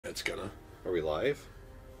it's gonna. Are we live?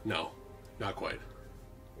 No, not quite.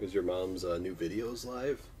 Is your mom's new videos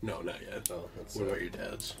live? No, not yet. Oh, that's what about your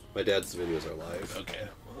dad's? My dad's videos are live. Okay.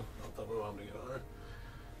 Well, I'll tell my mom to get on it.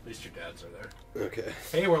 At least your dad's are there. Okay.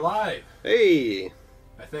 Hey, we're live. Hey!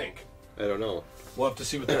 I think. I don't know. We'll have to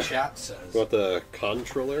see what the chat says. You want the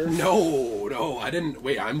controller? No, I didn't.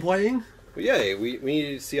 Wait, I'm playing? Well, yeah, we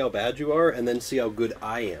need to see how bad you are and then see how good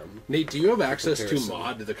I am. Nate, do you have access to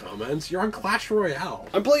mod to the comments? You're on Clash Royale.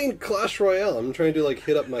 I'm playing Clash Royale. I'm trying to,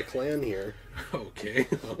 hit up my clan here. Okay.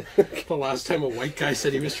 The last time a white guy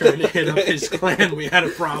said he was trying to hit up his clan, we had a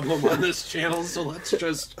problem on this channel, so let's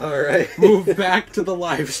just move back to the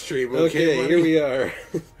live stream. Okay, here we are.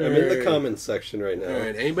 I'm in the comments section right now.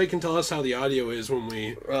 Alright, anybody can tell us how the audio is when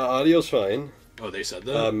we... audio's fine. Oh, they said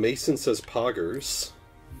that? Mason says poggers.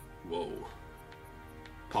 Whoa.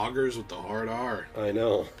 Poggers with the hard R. I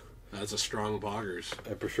know. That's a strong poggers.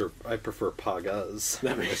 I prefer pagas.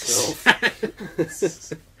 That makes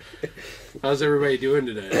sense. How's everybody doing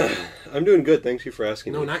today? I'm doing good. Thanks you for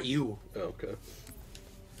asking. No, not you. Oh, okay.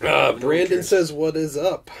 Brandon says, "What is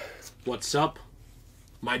up?" What's up,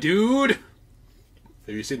 my dude?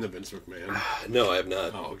 Have you seen the Vince McMahon? No, I have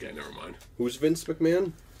not. Oh, okay. Never mind. Who's Vince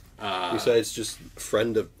McMahon? Besides just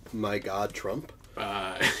friend of my god Trump.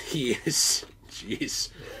 He is. Jeez.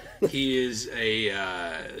 He is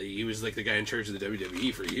he was like the guy in charge of the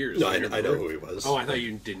WWE for years. No, I know who he was. Oh, I thought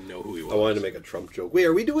you didn't know who he was. I wanted to make a Trump joke. Wait,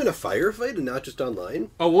 are we doing a firefight and not just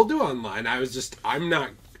online? Oh, we'll do online. I'm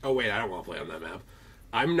not, oh wait, I don't want to play on that map.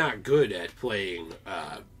 I'm not good at playing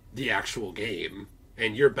the actual game,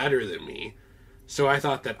 and you're better than me. So I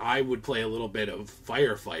thought that I would play a little bit of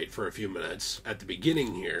firefight for a few minutes at the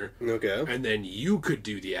beginning here. Okay. And then you could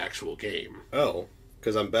do the actual game. Oh.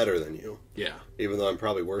 Because I'm better than you. Yeah. Even though I'm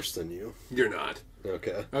probably worse than you. You're not.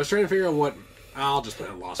 Okay. I was trying to figure out what... I'll just play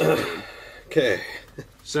on Lost Fortune. Okay.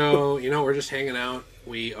 So, we're just hanging out.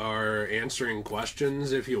 We are answering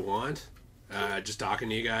questions if you want. Just talking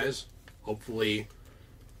to you guys. Hopefully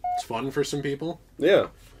it's fun for some people. Yeah.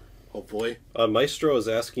 Hopefully. Maestro is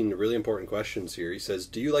asking really important questions here. He says,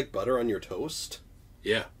 do you like butter on your toast?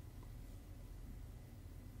 Yeah.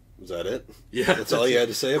 Is that it? Yeah. That's all you had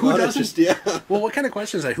to say about it? Just, yeah. Well, what kind of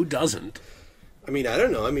question is that? Who doesn't? I mean, I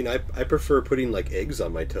don't know. I mean, I prefer putting, eggs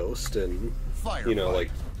on my toast and,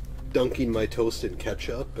 dunking my toast in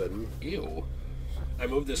ketchup and... Ew. I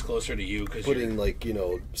moved this closer to you because putting,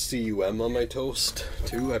 CUM on my toast,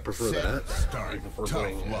 too. I prefer that. I prefer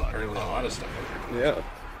putting apparently a lot of stuff on it. Yeah.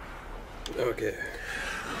 Okay.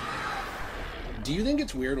 Do you think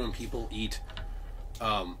it's weird when people eat...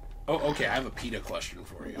 Oh, okay, I have a PETA question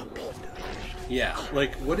for you. Yeah,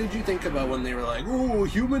 what did you think about when they were like, oh,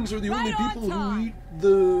 humans are the only people who eat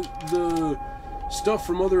the stuff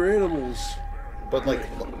from other animals? But,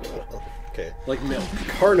 okay. Like milk.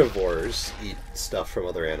 Carnivores eat stuff from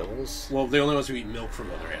other animals. Well, the only ones who eat milk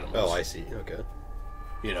from other animals. Oh, I see. Okay.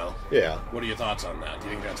 Yeah. What are your thoughts on that? Do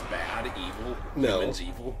you think that's bad, evil? No. Humans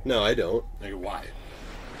evil? No, I don't. Why?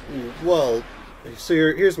 Well, so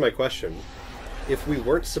here's my question. If we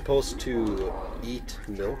weren't supposed to eat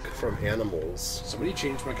milk from animals... Somebody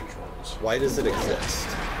changed my controls. Why does it exist?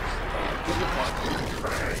 Get in the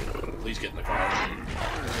car. Please get in the car.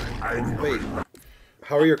 Wait,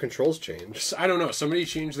 how are your controls changed? I don't know. Somebody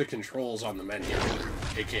changed the controls on the menu.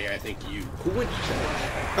 A.k.a. I think you. Who would...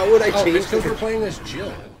 How would I change it's because we're playing as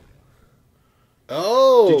Jill.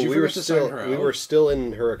 Oh! Did you forget to sign her out? We were still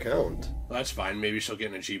in her account. Well, that's fine. Maybe she'll get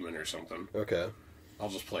an achievement or something. Okay. I'll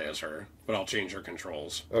just play as her, but I'll change her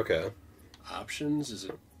controls. Okay. Options? Is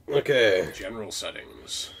it... Okay. General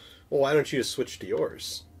settings. Well, why don't you just switch to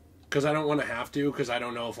yours? Because I don't want to have to, because I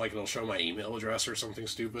don't know if, it'll show my email address or something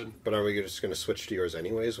stupid. But are we just going to switch to yours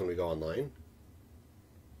anyways when we go online?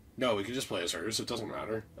 No, we can just play as hers. It doesn't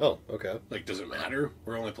matter. Oh, okay. Does it matter?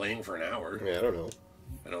 We're only playing for an hour. Yeah, I don't know.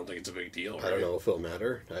 I don't think it's a big deal, right? I don't know if it'll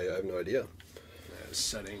matter. I have no idea.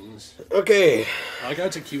 Settings. Okay. I like how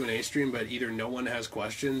it's a Q&A stream, but either no one has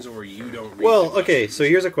questions or you don't read Well, okay, so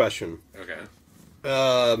here's a question. Okay.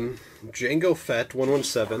 Django Fett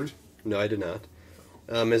 117, no, I did not,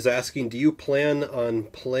 is asking, do you plan on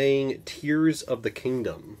playing Tears of the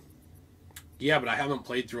Kingdom? Yeah, but I haven't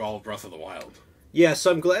played through all of Breath of the Wild. Yeah, so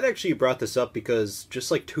I'm glad actually you brought this up because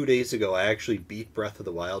just 2 days ago I actually beat Breath of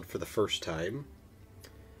the Wild for the first time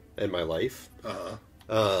in my life. Uh-huh.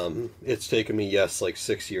 It's taken me,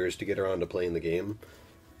 6 years to get around to playing the game.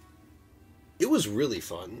 It was really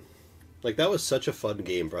fun. That was such a fun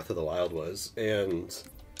game, Breath of the Wild was, and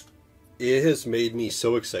it has made me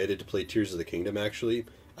so excited to play Tears of the Kingdom, actually.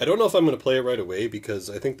 I don't know if I'm going to play it right away, because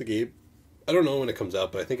I think the game... I don't know when it comes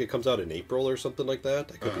out, but I think it comes out in April or something like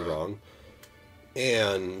that. I could be wrong.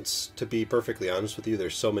 And to be perfectly honest with you,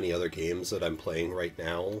 there's so many other games that I'm playing right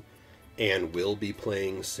now and will be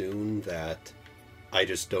playing soon that I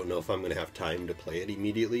just don't know if I'm going to have time to play it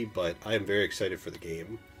immediately, but I am very excited for the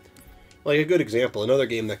game. Like a good example, another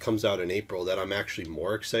game that comes out in April that I'm actually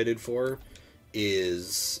more excited for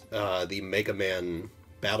is the Mega Man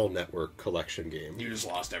Battle Network collection game. You just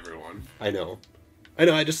lost everyone. I know.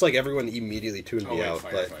 I just like everyone immediately tuned me out.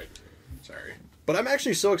 Fight. Sorry. But I'm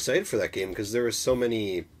actually so excited for that game because there was so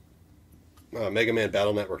many... Mega Man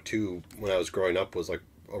Battle Network 2, when I was growing up, was like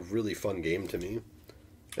a really fun game to me.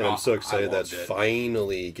 And I'm so excited that's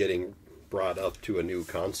finally getting brought up to a new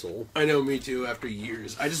console. I know, me too, after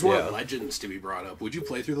years. I just want Legends to be brought up. Would you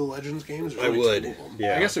play through the Legends games? I would,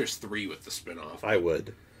 yeah. I guess there's 3 with the spin-off. I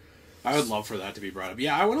would. I would love for that to be brought up.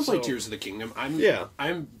 Yeah, I want to play Tears of the Kingdom.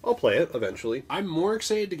 I'll play it eventually. I'm more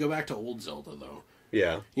excited to go back to old Zelda, though.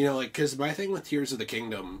 Yeah. You know, like, because my thing with Tears of the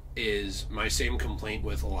Kingdom is my same complaint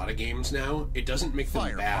with a lot of games now. It doesn't make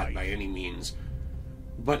them bad by any means.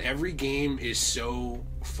 But every game is so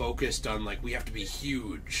focused on, like, we have to be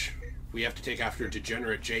huge. We have to take after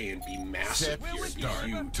Degenerate J and be massive here, be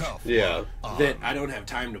huge. Yeah. That I don't have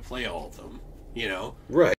time to play all of them, you know?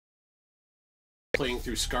 Right. Playing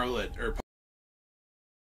through Scarlet, or...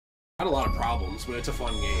 Had a lot of problems, but it's a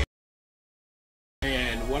fun game.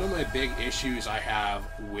 And one of my big issues I have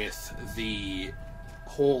with the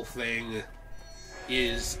whole thing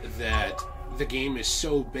is that the game is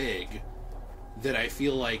so big that I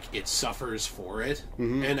feel like it suffers for it.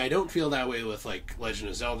 Mm-hmm. And I don't feel that way with, like, Legend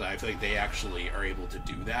of Zelda. I feel like they actually are able to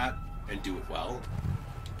do that and do it well.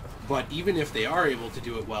 But even if they are able to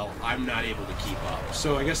do it well, I'm not able to keep up.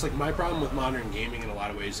 So I guess, like, my problem with modern gaming in a lot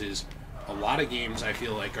of ways is a lot of games I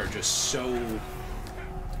feel like are just so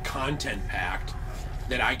content-packed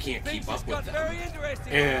that I can't keep up with them.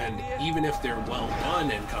 And even if they're well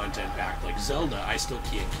done and content-packed, like Zelda, I still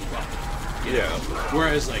can't keep up with them. You know?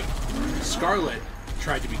 Whereas, like, Scarlet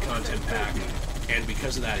tried to be content-packed, and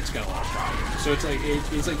because of that, it's got a lot of problems. So it's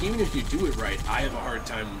like even if you do it right, I have a hard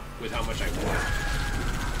time with how much I work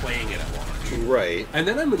playing it at launch. Right. And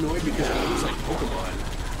then I'm annoyed because games like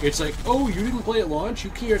Pokemon, it's like, oh, you didn't play at launch? You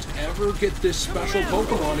can't ever get this special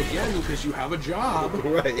Pokemon again because you have a job.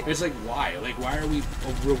 Right. It's like, why? Like, why are we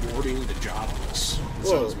rewarding the jobless? It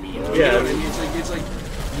sounds mean. Yeah. You know what I mean? It's like,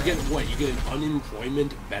 you get what? You get an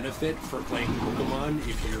unemployment benefit for playing Pokemon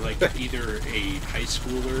if you're like either a high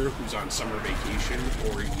schooler who's on summer vacation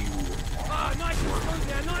or you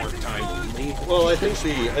work time only. Well, I think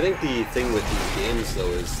the thing with these games though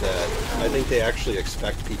is that I think they actually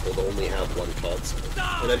expect people to only have one console,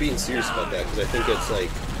 and I'm being serious about that because I think it's like,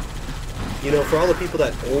 you know, for all the people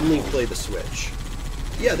that only play the Switch,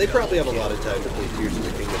 yeah, they probably have a lot of time to play Tears of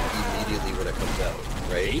the Kingdom immediately when it comes out,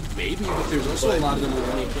 right? Maybe, but there's also a lot of them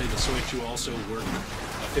who only play the Switch who also work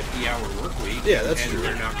a 50-hour work week. Yeah, that's true. And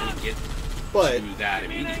they're not going to get to that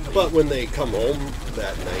immediately. But when they come home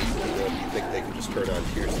that night, you know, you think they can just turn on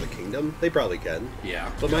Tears of the Kingdom? They probably can.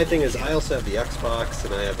 Yeah. But my thing is, I also have the Xbox,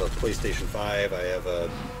 and I have a PlayStation 5, I have a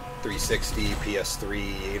 360,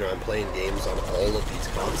 PS3, you know, I'm playing games on all of these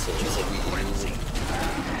consoles, the Wii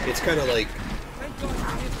U. It's kind of like,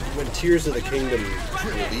 when Tears of the Kingdom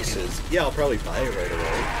releases, yeah, I'll probably buy it right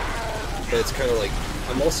away. But it's kind of like,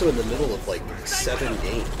 I'm also in the middle of like 7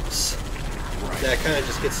 games. That kind of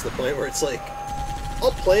just gets to the point where it's like,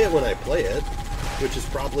 I'll play it when I play it, which is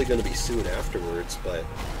probably going to be soon afterwards, but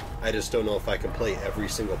I just don't know if I can play every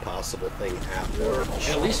single possible thing at launch.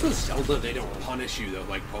 At least with Zelda, they don't punish you, though,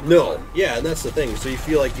 like Pokemon. No, yeah, and that's the thing. So you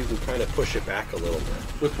feel like you can kind of push it back a little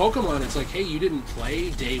bit. With Pokemon, it's like, hey, you didn't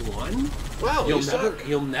play day one? Wow,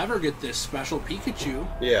 you'll never get this special Pikachu.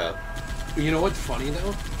 Yeah. You know what's funny,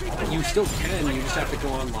 though? You still can, you just have to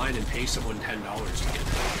go online and pay someone $10 to get it.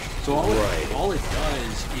 So all it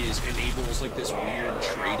does is enables, like, this weird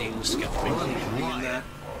trading scalping community in that,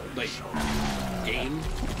 like, game.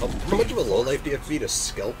 How much of a lowlife do you have to be to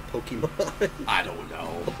scalp Pokemon? I don't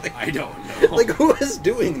know. I don't know. Like, who is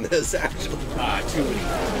doing this, actually? Too many.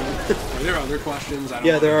 Are there other questions? I don't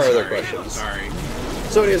yeah, know. There are other questions. Sorry.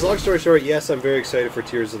 So anyways, long story short, yes, I'm very excited for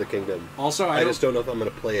Tears of the Kingdom. Also, I just don't know if I'm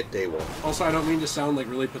going to play it day one. Also, I don't mean to sound like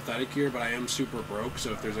really pathetic here, but I am super broke,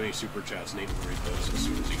 so if there's any super chats, Nate will read those as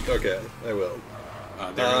soon as he can. Okay, I will.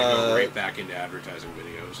 They're going to go right back into advertising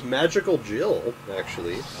videos. Magical Jill,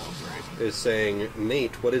 actually, is saying,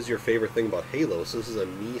 Nate, what is your favorite thing about Halo? So this is a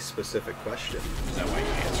me-specific question. Is that why you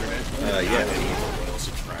answered it? Yeah. Any loyal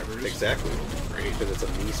subscribers? Exactly. Great. Because it's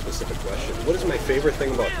a me-specific question. What is my favorite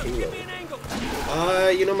thing about Halo?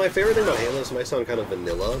 You know, my favorite thing about Halo, this might sound kind of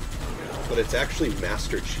vanilla, but it's actually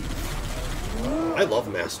Master Chief. I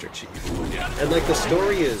love Master Chief. Yeah. And like the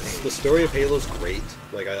story of Halo's great.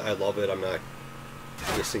 Like I love it. I'm not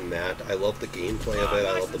dissing that. I love the gameplay of it.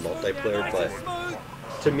 I love the multiplayer,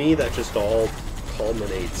 but to me that just all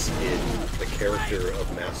culminates in the character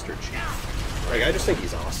of Master Chief. Like I just think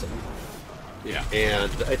he's awesome. Yeah.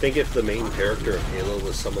 And I think if the main character of Halo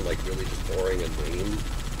was someone like really just boring and lame,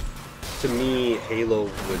 to me Halo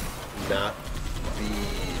would not be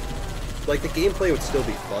like the gameplay would still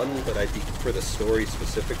be fun, but I'd be for the story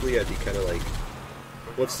specifically, I'd be kind of like,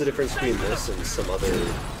 what's the difference between this and some other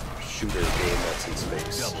shooter game that's in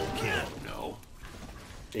space? Double kill. No.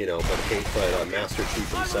 You know, but Master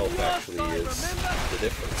Chief himself actually is the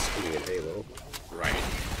difference to me in Halo. Right.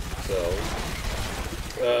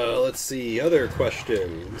 So, let's see, other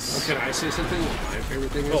questions. Well, can I say something? What my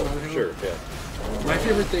favorite thing is about Halo? Sure, yeah. My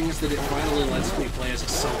favorite thing is that it finally lets me play as a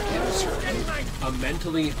self-insert, a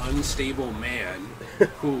mentally unstable man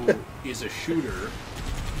who is a shooter,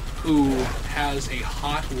 who has a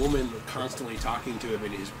hot woman constantly talking to him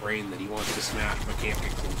in his brain that he wants to smash but can't get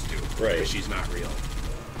close to, Right. because she's not real.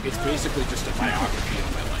 It's basically just a biography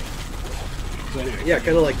of my life. So anyway, Yeah,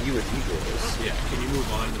 kind of like you and Eagles. yeah, can you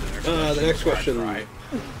move on to the next question? The next before I question, cry?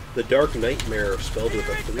 The Dark Nightmare spelled with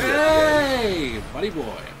a 3 at the end. Hey, buddy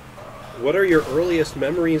boy. What are your earliest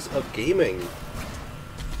memories of gaming?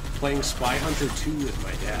 Playing Spy Hunter 2 with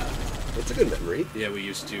my dad. That's a good memory. Yeah, we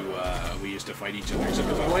used to fight each other. So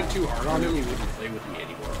if I went too hard on him, he wouldn't play with me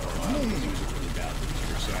anymore for a while because he was a really bad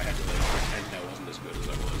loser. So I had to like pretend I wasn't as good as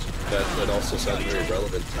I was. That also sounds very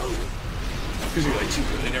relevant to me. Because you're like too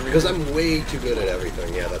good at everything. Because I'm way too good at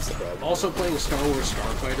everything. Yeah, that's the problem. Also playing Star Wars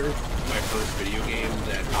Starfighter, my first video game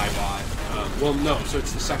that I bought. Well, no, so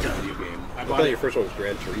it's the second video game. I I bought thought it. your first one was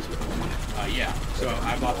Gran Turismo. Yeah, so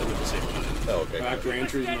I bought them at the same time. Oh, okay. I got Gran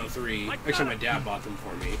Turismo 3. Actually, my dad bought them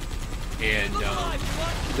for me. And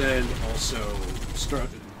then also Star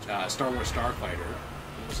Wars Starfighter.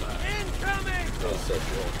 What was that? Oh, so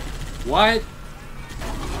cool. What?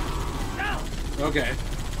 Okay.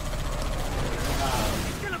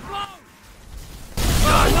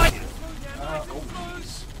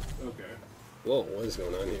 Okay. Whoa, what is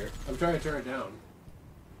going on here? I'm trying to turn it down.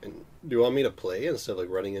 And do you want me to play instead of like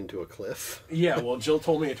running into a cliff? Yeah, well, Jill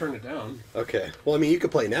told me to turn it down. Okay. Well, I mean, you could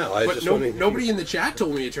play now. I was But just wondering. nobody in the chat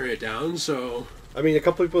told me to turn it down, so... I mean, a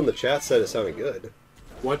couple people in the chat said it sounded good.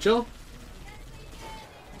 What, Jill?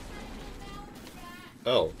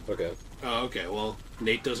 Oh, okay. Oh, okay, well,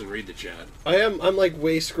 Nate doesn't read the chat. I'm like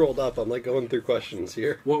way scrolled up. I'm like going through questions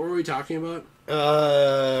here. What were we talking about?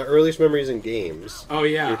 Earliest memories in games. Oh,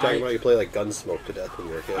 yeah. You were talking about you play like Gunsmoke to death when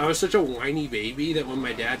you were a kid. I was such a whiny baby that when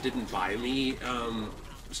my dad didn't buy me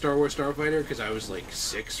Star Wars Starfighter, because I was like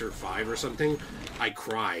 6 or 5 or something, I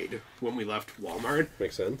cried when we left Walmart.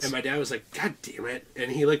 Makes sense. And my dad was like, God damn it.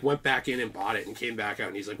 And he like went back in and bought it and came back out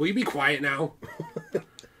and he's like, will you be quiet now?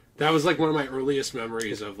 That was like one of my earliest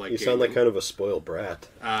memories of like You sound like kind of a spoiled brat.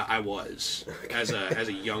 I was. As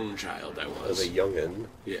a young child, I was. As a youngin'.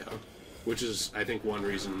 Yeah. Which is, I think, one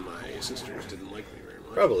reason my sisters didn't like me very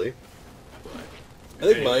much. Probably. But,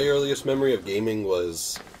 I think my earliest memory of gaming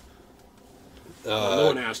was... no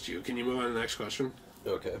one asked you. Can you move on to the next question?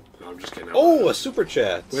 Okay. No, I'm just kidding. Oh, a super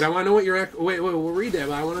chat! Wait, I want to know what your... Wait, we'll read that,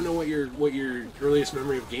 but I want to know what your earliest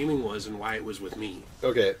memory of gaming was and why it was with me.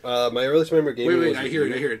 Okay, my earliest memory of gaming was... I hear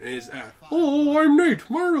it. It's, oh, I'm Nate.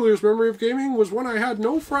 My earliest memory of gaming was when I had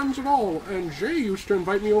no friends at all, and Jay used to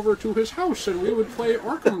invite me over to his house, and we would play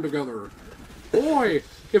Arkham together. Boy,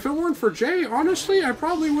 if it weren't for Jay, honestly, I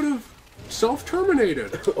probably would have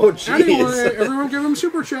self-terminated. Oh, jeez. Anyway, everyone give him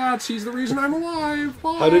super chats. He's the reason I'm alive.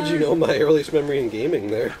 Bye. How did you know my earliest memory in gaming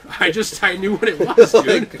there? I knew what it was,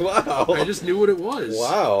 dude. Like, wow. I just knew what it was.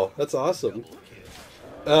 Wow, that's awesome.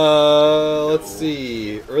 Let's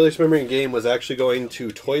see. Earliest memory in game was actually going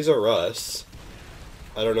to Toys R Us.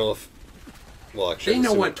 I don't know if... Well, actually, They I'm know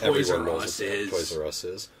assuming what Toys everyone R knows Us what is. Toys R Us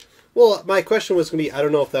is. Well, my question was going to be, I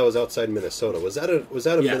don't know if that was outside Minnesota. Was that a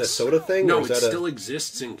Yes. Minnesota thing? No, or was it that still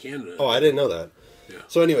exists in Canada. Oh, I didn't know that. Yeah.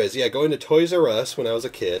 So anyways, yeah, going to Toys R Us when I was a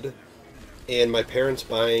kid, and my parents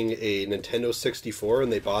buying a Nintendo 64,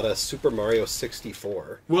 and they bought us Super Mario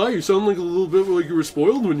 64. Well, you sound like a little bit like you were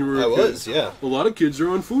spoiled when you were a kid. I was, yeah. A lot of kids are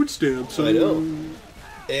on food stamps. So... I know.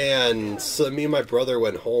 And so me and my brother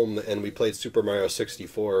went home, and we played Super Mario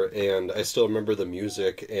 64, and I still remember the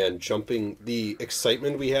music and jumping, the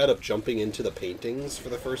excitement we had of jumping into the paintings for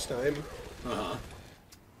the first time. Uh-huh.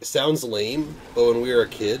 sounds lame, but when we were a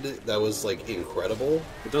kid, that was, like, incredible.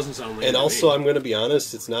 It doesn't sound lame And to also, me. I'm going to be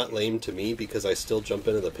honest, it's not lame to me because I still jump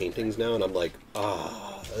into the paintings now, and I'm like,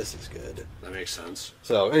 this is good. That makes sense.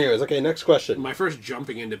 So, anyways, okay, next question. My first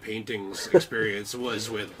jumping into paintings experience was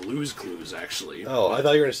with Blue's Clues, actually. Oh, I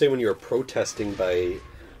thought you were going to say when you were protesting by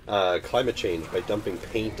climate change by dumping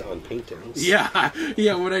paint on paintings. Yeah,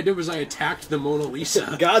 what I did was I attacked the Mona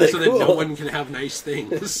Lisa. Got it, so cool. that no one can have nice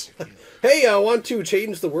things. Hey, I want to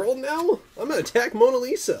change the world now? I'm going to attack Mona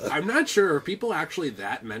Lisa. I'm not sure. Are people actually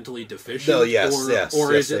that mentally deficient? No, yes, or yes,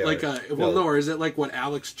 is it like are. or is it like what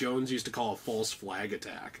Alex Jones used to call a false flag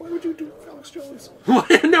attack? Why would you do Alex Jones?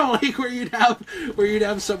 No, like where you'd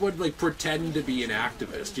have someone like pretend to be an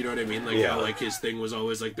activist. You know what I mean? Like Yeah. how like his thing was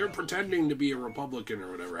always like they're pretending to be a Republican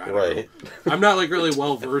or whatever. I don't Right. know. I'm not like really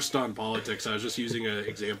well versed on politics. I was just using an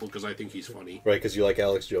example because I think he's funny. Right, because you like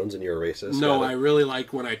Alex Jones and you're a racist. No, Got I it. really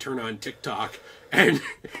like when I turn on TikTok and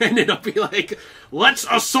it'll be like, let's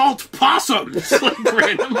assault possums, like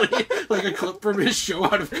randomly, like a clip from his show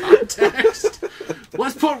out of context.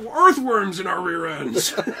 Let's put earthworms in our rear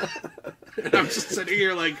ends. And I'm just sitting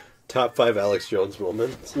here like, Top 5 Alex Jones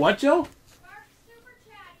moments. what, Joe?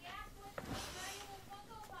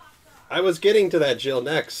 I was getting to that, Jill,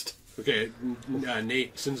 next. Okay,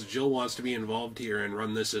 Nate, since Jill wants to be involved here and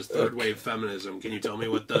run this as third wave feminism, can you tell me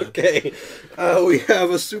what the... Okay, we have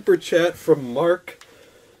a super chat from Mark.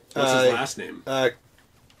 What's his last name?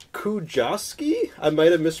 Kujoski? I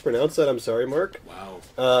might have mispronounced that. I'm sorry, Mark. Wow.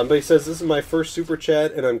 But he says, this is my first super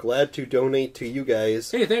chat, and I'm glad to donate to you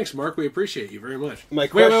guys. Hey, thanks, Mark. We appreciate you very much. My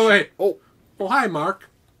question... Wait. Oh, Oh, hi, Mark.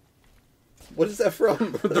 what is that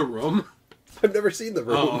from? The Room? I've never seen the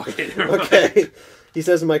room. Oh, okay. Never mind. Okay. He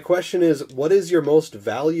says, my question is, what is your most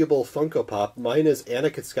valuable Funko Pop? Mine is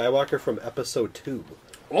Anakin Skywalker from Episode 2.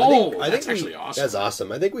 Oh, I that's think actually awesome. That's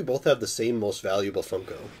awesome. I think we both have the same most valuable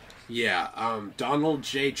Funko. Yeah, Donald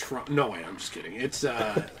J. Trump. No, wait, I'm just kidding. It's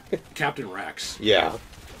Captain Rex. Yeah.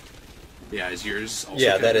 Yeah, is yours also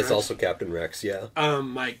Yeah, Captain that is Rex? also Captain Rex, yeah.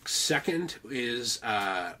 My second is,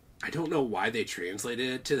 I don't know why they translated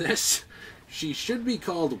it to this. She should be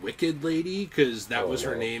called Wicked Lady, because that was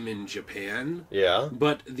her no. name in Japan. Yeah.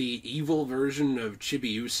 But the evil version of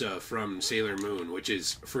Chibiusa from Sailor Moon, which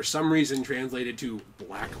is, for some reason, translated to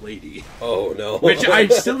Black Lady. Oh, no. Which I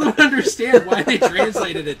still don't understand why they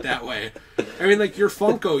translated it that way. I mean, like, you're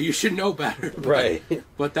Funko, you should know better. But, Right.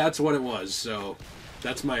 But that's what it was, so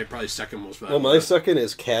that's my probably second most Well, valuable. my second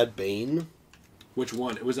is Cad Bane. Which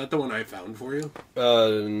one? Was that the one I found for you? Yeah.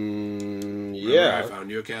 Remember I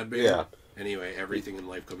found you a Cad Bane? Yeah. Anyway, everything in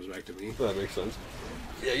life comes back to me. That makes sense.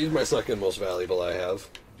 Yeah, he's my second most valuable I have.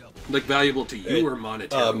 Like, valuable to you or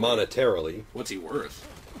monetarily? Monetarily. What's he worth?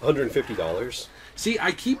 $150. See,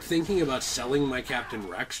 I keep thinking about selling my Captain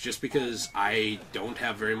Rex just because I don't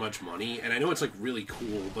have very much money, and I know it's, like, really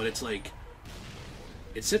cool, but it's, like,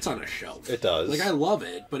 it sits on a shelf. It does. Like, I love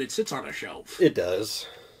it, but it sits on a shelf. It does.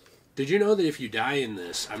 Did you know that if you die in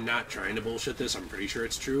this, I'm not trying to bullshit this, I'm pretty sure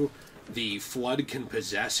it's true, the flood can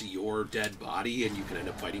possess your dead body and you can end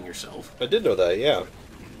up fighting yourself? I did know that, yeah.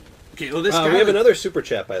 Okay, well, this guy... We have another super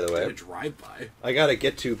chat, by the a way. drive-by. I gotta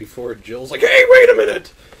get to before Jill's like, hey, wait a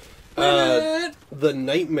minute! What? The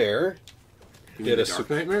Nightmare You mean did the a Dark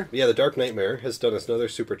super... Nightmare? Yeah, the Dark Nightmare has done us another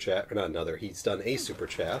super chat. Or not another, he's done a super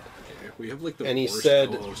chat. Okay, we have, like, the And he worst said-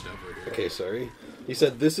 co-host ever here. Okay, sorry. He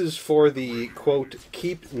said, this is for the, quote,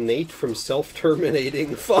 keep Nate from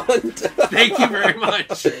self-terminating fund. Thank you very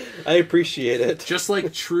much. I appreciate it. Just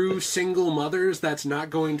like true single mothers, that's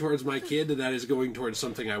not going towards my kid, that is going towards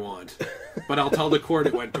something I want. But I'll tell the court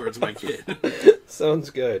it went towards my kid.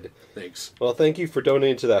 Sounds good. Thanks. Well, thank you for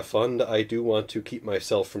donating to that fund. I do want to keep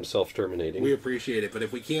myself from self-terminating. We appreciate it, but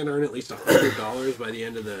if we can't earn at least $100 by the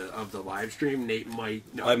end of the live stream, Nate might...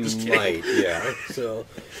 No, I I'm just kidding. might, yeah. So,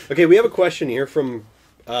 okay, we have a question here from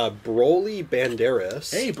Broly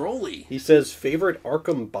Banderas. Hey, Broly. He says, favorite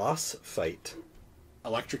Arkham boss fight?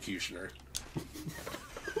 Electrocutioner.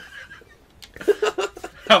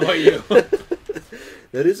 How about you?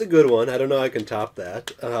 That is a good one. I don't know how I can top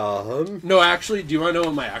that. No, actually, do you want to know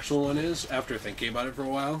what my actual one is after thinking about it for a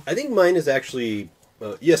while? I think mine is actually...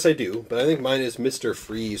 yes, I do. But I think mine is Mr.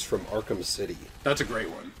 Freeze from Arkham City. That's a great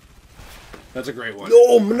one. That's a great one.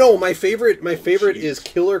 No, my favorite Jeez. is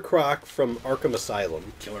Killer Croc from Arkham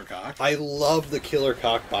Asylum. Killer Cock. I love the Killer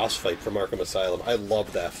Croc boss fight from Arkham Asylum. I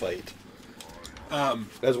love that fight.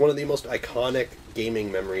 That's one of the most iconic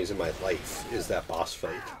gaming memories in my life, is that boss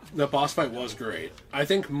fight. The boss fight was great. I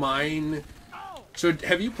think mine... So,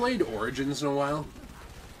 have you played Origins in a while?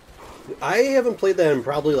 I haven't played that in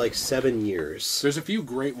probably like 7 years. There's a few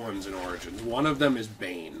great ones in Origins. One of them is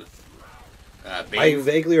Bane. I Bane,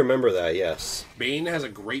 vaguely remember that, yes. Bane has a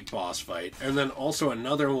great boss fight, and then also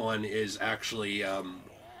another one is actually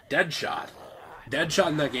Deadshot. Deadshot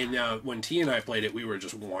in that game, now, when T and I played it, we were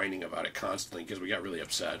just whining about it constantly because we got really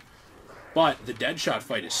upset. But the Deadshot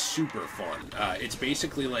fight is super fun. It's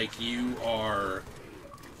basically like you are...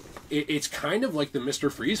 It's kind of like the Mr.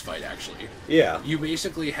 Freeze fight, actually. Yeah. You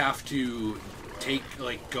basically have to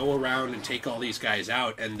go around and take all these guys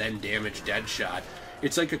out and then damage Deadshot.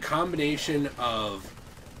 It's like a combination of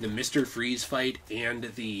the Mr. Freeze fight and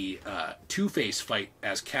the Two-Face fight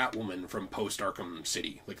as Catwoman from post-Arkham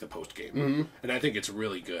City, like the post-game. Mm-hmm. And I think it's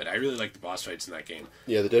really good. I really like the boss fights in that game.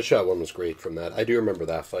 Yeah, the Deadshot one was great from that. I do remember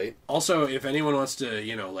that fight. Also, if anyone wants to,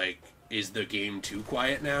 is the game too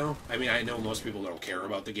quiet now? I mean, I know most people don't care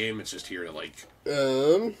about the game. It's just here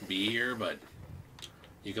to, be here, but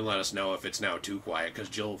you can let us know if it's now too quiet, because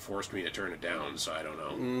Jill forced me to turn it down, so I don't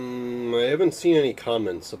know. I haven't seen any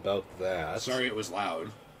comments about that. Sorry it was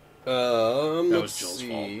loud. That was Jill's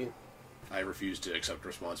fault. I refuse to accept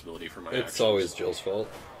responsibility for my actions. It's always Jill's fault.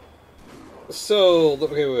 So,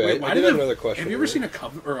 okay, wait. I did have another question. Have you ever seen a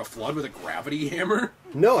flood with a gravity hammer?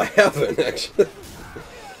 No, I haven't, actually.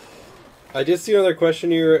 I did see another question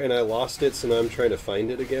here, and I lost it, so now I'm trying to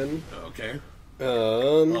find it again. Okay.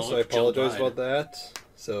 So I apologize about that.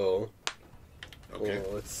 So, okay.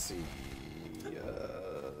 Let's see.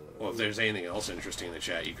 Well, if there's anything else interesting in the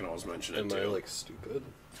chat, you can always mention it, too. Am I, stupid?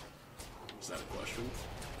 Is that a question?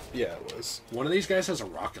 Yeah, it was. One of these guys has a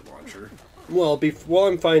rocket launcher. Well, while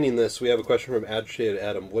I'm finding this, we have a question from Agitated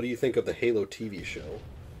Adam. What do you think of the Halo TV show?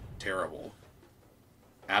 Terrible.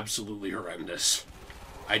 Absolutely horrendous.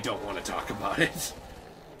 I don't want to talk about it.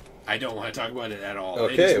 I don't want to talk about it at all.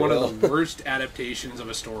 Okay, it's one of the worst adaptations of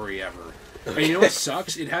a story ever. Okay. And you know what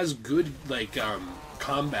sucks? It has good,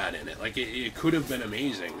 combat in it. It could have been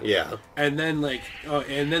amazing. Yeah. And then,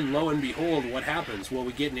 lo and behold, what happens? Well,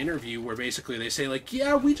 we get an interview where basically they say,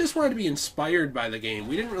 yeah, we just wanted to be inspired by the game.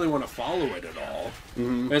 We didn't really want to follow it at all.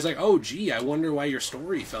 Mm-hmm. And it's oh, gee, I wonder why your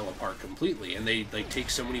story fell apart completely. And they, take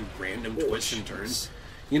so many random twists and turns.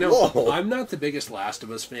 Whoa. I'm not the biggest Last of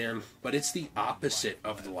Us fan, but it's the opposite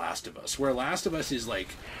of The Last of Us, where Last of Us is,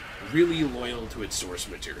 really loyal to its source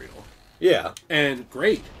material. Yeah. And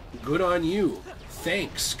great. Good on you.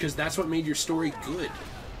 Thanks, because that's what made your story good.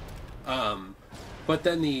 But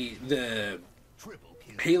then the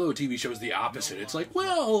Halo TV show is the opposite. It's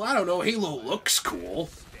well, I don't know, Halo looks cool.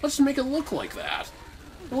 Let's make it look like that.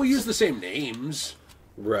 We'll use the same names.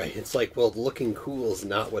 Right. It's looking cool is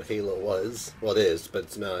not what Halo was. Well, it is, but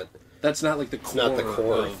it's not. That's not the core. It's not the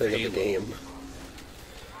core thing Halo. of the game.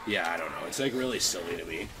 Yeah, I don't know. It's really silly to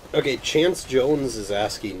me. Okay, Chance Jones is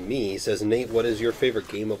asking me, says, Nate, what is your favorite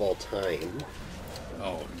game of all time?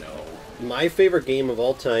 Oh, no. My favorite game of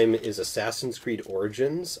all time is Assassin's Creed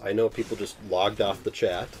Origins. I know people just logged off the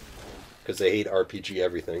chat because they hate RPG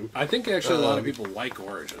everything. I think actually a lot of people like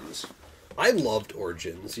Origins. I loved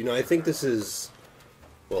Origins. I think this is...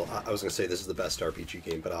 Well, I was going to say this is the best RPG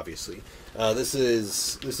game, but obviously. This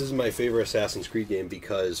is my favorite Assassin's Creed game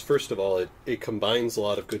because, first of all, it combines a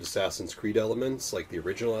lot of good Assassin's Creed elements, like the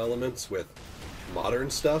original elements, with modern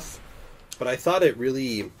stuff. But I thought it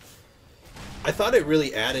really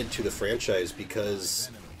added to the franchise because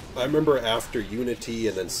I remember after Unity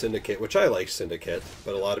and then Syndicate, which I like Syndicate,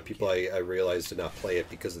 but a lot of people I realized did not play it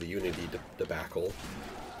because of the Unity debacle.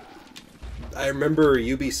 I remember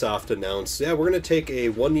Ubisoft announced, yeah, we're going to take a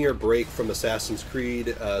 1-year break from Assassin's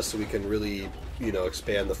Creed so we can really,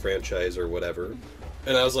 expand the franchise or whatever.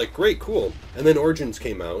 And I was like, great, cool. And then Origins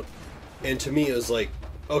came out, and to me it was like,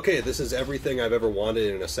 okay, this is everything I've ever wanted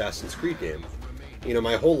in an Assassin's Creed game.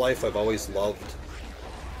 My whole life I've always loved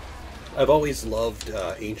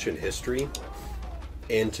ancient history,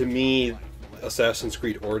 and to me, Assassin's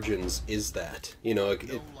Creed Origins is that.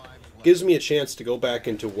 It gives me a chance to go back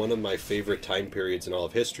into one of my favorite time periods in all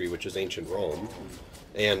of history, which is ancient Rome,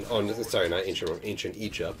 and not ancient Rome, ancient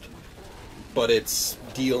Egypt. But it's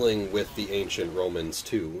dealing with the ancient Romans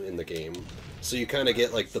too in the game, so you kind of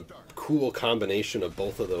get the cool combination of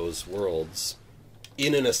both of those worlds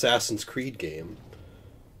in an Assassin's Creed game.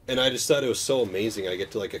 And I just thought it was so amazing. I get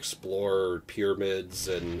to explore pyramids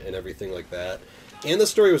and everything like that. And the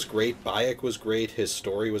story was great. Bayek was great. His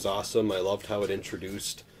story was awesome. I loved how it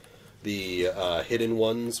introduced the hidden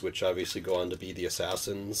ones, which obviously go on to be the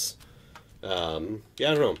assassins. I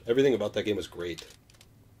don't know. Everything about that game was great.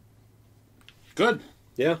 Good.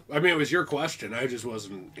 Yeah. I mean, it was your question. I just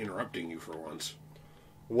wasn't interrupting you for once.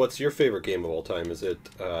 What's your favorite game of all time? Is it,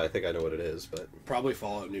 I think I know what it is, but... Probably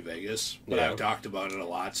Fallout New Vegas, but yeah. I've talked about it a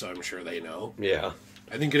lot, so I'm sure they know. Yeah.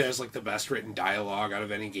 I think it has the best written dialogue out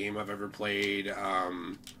of any game I've ever played.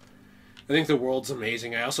 I think the world's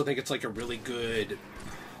amazing. I also think it's like a really good,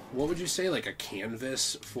 what would you say, like a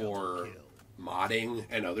canvas for modding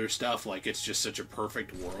and other stuff. Like, it's just such a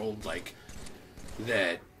perfect world, like,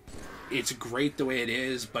 that it's great the way it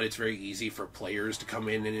is, but it's very easy for players to come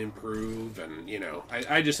in and improve, and, you know,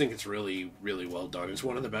 I just think it's really, really well done. It's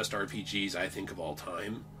one of the best RPGs, I think, of all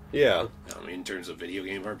time. Yeah. In terms of video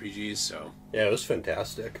game RPGs, so... Yeah, it was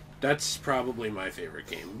fantastic. That's probably my favorite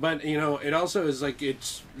game. But, you know, it also is, like,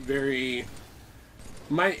 it's very...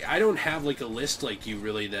 I don't have, like, a list like you,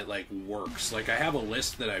 really, that, like, works. Like, I have a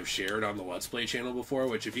list that I've shared on the Let's Play channel before,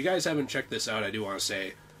 which, if you guys haven't checked this out, I do want to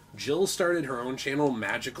say... Jill started her own channel,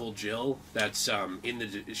 Magical Jill. That's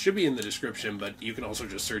it should be in the description, but you can also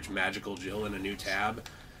just search Magical Jill in a new tab.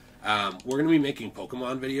 We're going to be making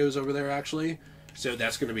Pokemon videos over there, actually. So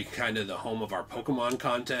that's going to be kind of the home of our Pokemon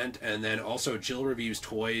content. And then also Jill reviews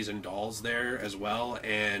toys and dolls there as well.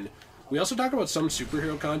 And we also talk about some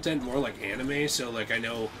superhero content, more like anime. So, like, I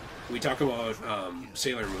know we talk about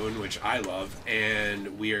Sailor Moon, which I love,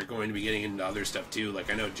 and we are going to be getting into other stuff too.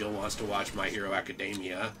 Like, I know Jill wants to watch My Hero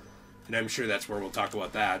Academia, and I'm sure that's where we'll talk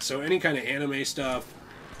about that. So any kind of anime stuff,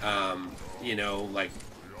 you know, like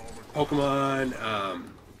Pokemon,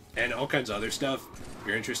 and all kinds of other stuff, if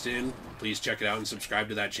you're interested in, please check it out and subscribe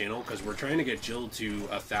to that channel, because we're trying to get Jill to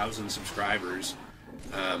 1,000 subscribers.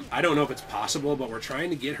 I don't know if it's possible, but we're trying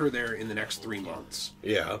to get her there in the next 3 months.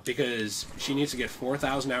 Yeah. Because she needs to get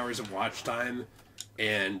 4,000 hours of watch time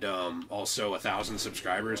and also 1,000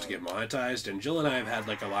 subscribers to get monetized. And Jill and I have had,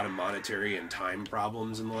 like, a lot of monetary and time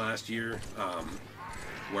problems in the last year,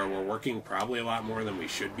 where we're working probably a lot more than we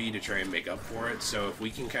should be to try and make up for it. So if we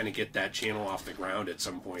can kind of get that channel off the ground at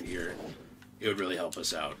some point here, it would really help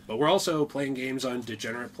us out. But we're also playing games on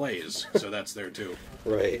Degenerate Plays, so that's there too.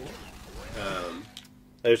 Right.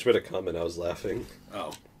 I just read a comment. I was laughing.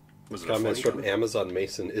 Oh. Was it Comments a from funny comment? Amazon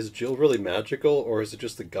Mason. Is Jill really magical, or is it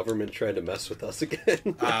just the government trying to mess with us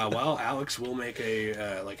again? Well, Alex will make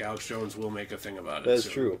Alex Jones will make a thing about it. That's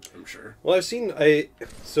soon, true. I'm sure. Well,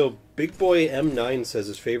 so Big Boy M9 says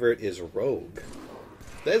his favorite is Rogue.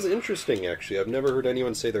 That is interesting, actually. I've never heard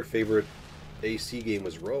anyone say their favorite AC game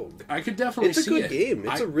was Rogue. I could definitely see it. It's a good game.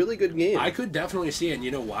 It's a really good game. I could definitely see it. And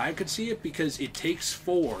you know why I could see it? Because it takes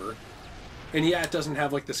 4... And yeah, it doesn't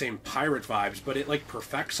have, like, the same pirate vibes, but it, like,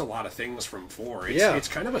 perfects a lot of things from 4. It's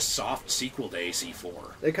kind of a soft sequel to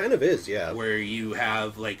AC4. It kind of is, yeah. Where you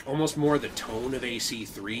have, like, almost more the tone of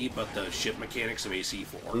AC3, but the ship mechanics of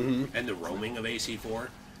AC4, and the roaming of AC4.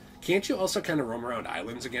 Can't you also kind of roam around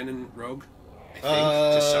islands again in Rogue? I think,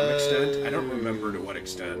 to some extent. I don't remember to what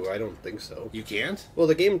extent. I don't think so. You can't? Well,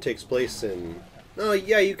 the game takes place in... Oh,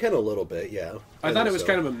 yeah, you can a little bit, yeah. I thought it was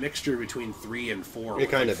kind of a mixture between 3 and 4.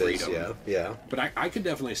 It kind of freedom. is, yeah. But I could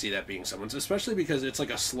definitely see that being someone's, especially because it's like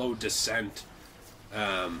a slow descent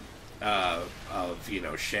of, you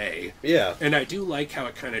know, Shay. Yeah. And I do like how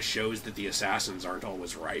it kind of shows that the assassins aren't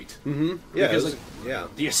always right. Mm-hmm. Yeah, because,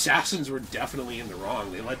 the assassins were definitely in the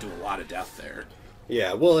wrong. They led to a lot of death there.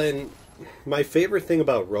 Yeah, well, and my favorite thing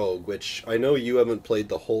about Rogue, which I know you haven't played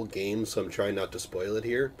the whole game, so I'm trying not to spoil it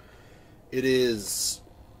here, it is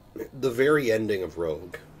the very ending of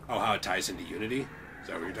Rogue. Oh, how it ties into Unity? Is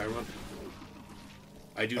that what you're talking about?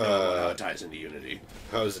 I do know how it ties into Unity.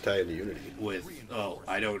 How does it tie into Unity?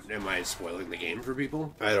 Am I spoiling the game for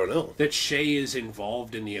people? I don't know. That Shay is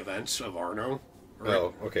involved in the events of Arno. Right?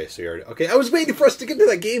 Oh, okay, so you already... Okay, I was waiting for us to get to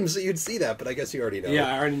that game so you'd see that, but I guess you already know. Yeah,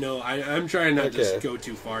 I already know. I'm trying not to go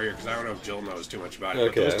too far here, because I don't know if Jill knows too much about it,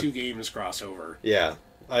 but those two games cross over. Yeah.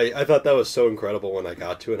 I thought that was so incredible when I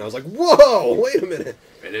got to it, and I was like, whoa, wait a minute.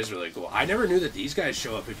 It is really cool. I never knew that these guys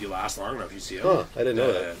show up if you last long enough. You see them? Huh, I didn't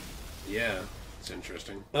know that. Yeah, it's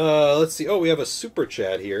interesting. Let's see. Oh, we have a super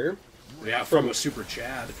chat here. Yeah, from a super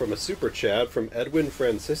Chad. From a super Chad, from Edwin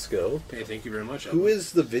Francisco. Hey, thank you very much, Edwin. Who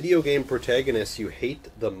is the video game protagonist you hate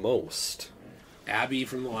the most? Abby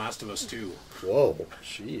from The Last of Us 2. Whoa,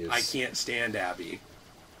 jeez. I can't stand Abby.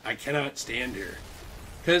 I cannot stand her.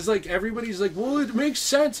 Because, like, everybody's like, well, it makes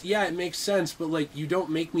sense. Yeah, it makes sense, but, like, you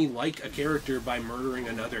don't make me like a character by murdering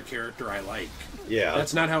another character I like. Yeah.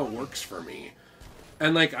 That's not how it works for me.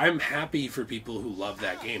 And, like, I'm happy for people who love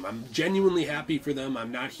that game. I'm genuinely happy for them.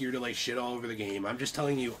 I'm not here to, like, shit all over the game. I'm just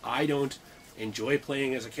telling you, I don't enjoy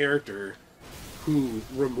playing as a character who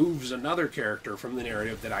removes another character from the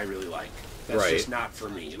narrative that I really like. That's just not for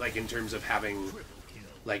me. Like, in terms of having,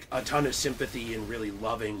 like, a ton of sympathy and really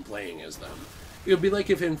loving playing as them. It would be like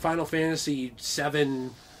if in Final Fantasy VII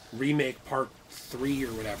Remake Part 3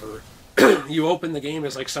 or whatever, you open the game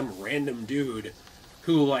as, like, some random dude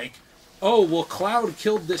who, like, oh, well, Cloud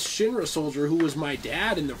killed this Shinra soldier who was my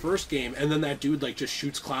dad in the first game, and then that dude like just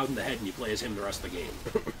shoots Cloud in the head and you play as him the rest of the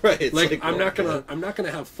game. Right. It's like I'm not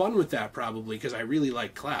gonna have fun with that probably because I really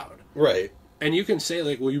like Cloud. Right. And you can say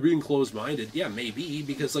like, well, you're being closed-minded. Yeah, maybe,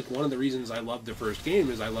 because like one of the reasons I love the first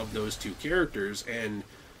game is I love those two characters, and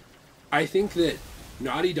I think that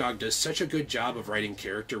Naughty Dog does such a good job of writing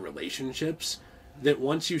character relationships that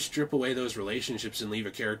once you strip away those relationships and leave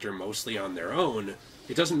a character mostly on their own,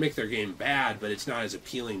 it doesn't make their game bad, but it's not as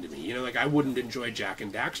appealing to me. You know, like I wouldn't enjoy Jack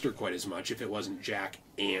and Daxter quite as much if it wasn't Jack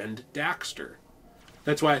and Daxter.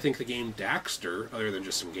 That's why I think the game Daxter, other than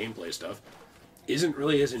just some gameplay stuff, isn't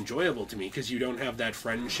really as enjoyable to me, because you don't have that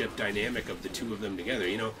friendship dynamic of the two of them together.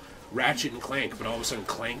 You know, Ratchet and Clank, but all of a sudden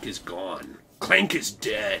Clank is gone. Clank is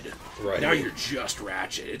dead. Right. Now you're just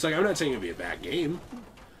Ratchet. It's like, I'm not saying it'd be a bad game,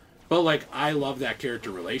 but like, I love that character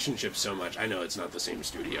relationship so much. I know it's not the same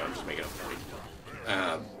studio, I'm just making a point.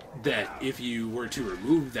 That if you were to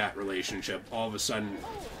remove that relationship, all of a sudden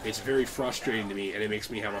it's very frustrating to me, and it makes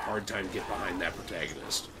me have a hard time get behind that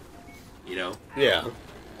protagonist. You know? Yeah.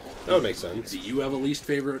 That would make sense. Do you have a least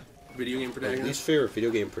favorite video game protagonist? Least favorite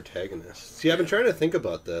video game protagonist. See, I've been trying to think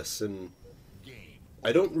about this, and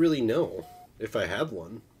I don't really know if I have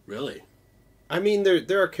one. Really? I mean,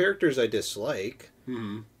 there are characters I dislike.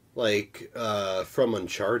 Mm-hmm. Like, from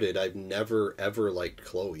Uncharted, I've never, ever liked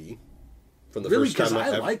Chloe. From the Really? first time 'Cause I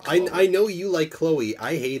ever. like Chloe. I know you like Chloe.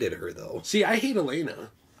 I hated her, though. See, I hate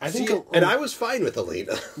Elena. I think, and I was fine with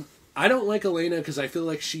Elena. I don't like Elena because I feel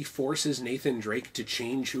like she forces Nathan Drake to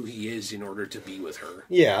change who he is in order to be with her.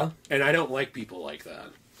 Yeah. And I don't like people like that.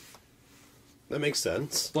 That makes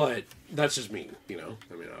sense. But that's just me, you know?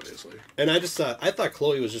 I mean, obviously. And I thought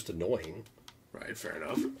Chloe was just annoying. Right, fair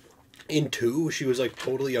enough. In 2, she was, like,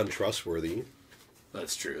 totally untrustworthy.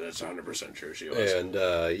 That's true. That's 100% true. She was. And,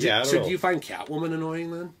 yeah, I don't so know. do you find Catwoman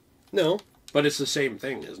annoying, then? No. But it's the same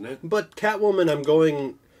thing, isn't it? But Catwoman,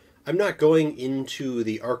 I'm not going into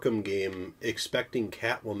the Arkham game expecting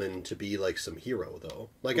Catwoman to be like some hero, though.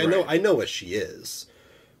 Like, Right. I know what she is.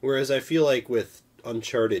 Whereas I feel like with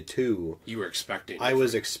Uncharted 2, You were expecting. I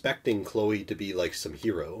was expecting Chloe to be like some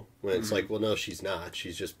hero. When it's like, well, no, she's not.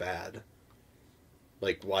 She's just bad.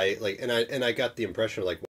 Like, why? Like, and I got the impression of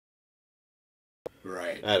like,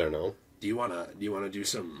 Right. I don't know. Do you wanna do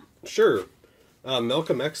some? Sure.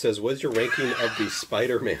 Malcolm X says, "What's your ranking of the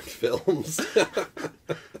Spider-Man films?"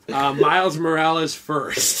 Miles Morales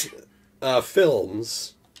first.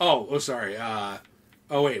 Films. Oh, sorry.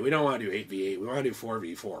 Oh wait, we don't want to do 8v8. We want to do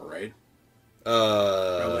 4v4, right?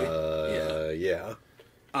 Probably? Yeah.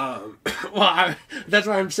 Well, that's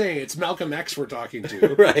why I'm saying it's Malcolm X we're talking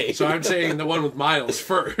to. Right. So I'm saying the one with Miles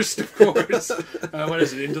first, of course. What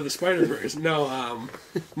is it, Into the Spider-Verse? No,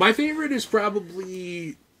 my favorite is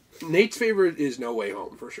probably... Nate's favorite is No Way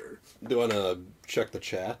Home, for sure. Do you want to check the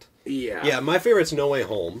chat? Yeah. Yeah, my favorite's No Way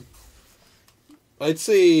Home. I'd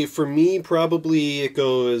say, for me, probably it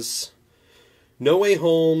goes No Way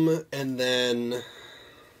Home, and then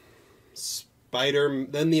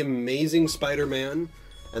then The Amazing Spider-Man,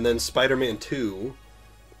 and then Spider-Man 2,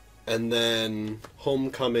 and then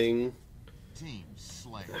Homecoming. Team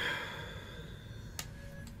Slayer.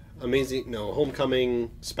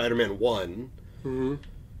 Homecoming, Spider-Man 1. Mm-hmm.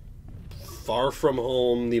 Far From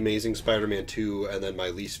Home, The Amazing Spider-Man 2, and then my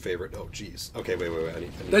least favorite... Oh, jeez. Okay, wait. I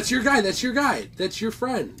need... That's your guy. That's your guy. That's your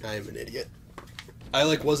friend. I am an idiot. I,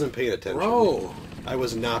 wasn't paying attention. Bro. I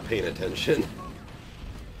was not paying attention.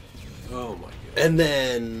 Oh, my God. And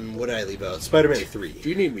then, what did I leave out? Spider-Man 3. Do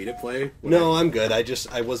you need me to play? No, I'm good.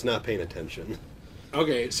 I was not paying attention.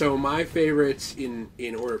 Okay, so my favorites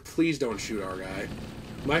in order... Please don't shoot our guy.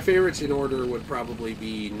 My favorites in order would probably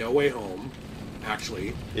be No Way Home,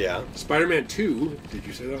 actually. Yeah. Spider-Man 2. Did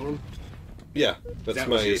you say that one? Yeah. That's That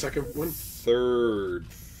my was your second one? third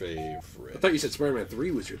favorite. I thought you said Spider-Man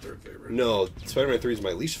 3 was your third favorite. No, Spider-Man 3 is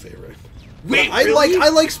my least favorite. Wait, I really?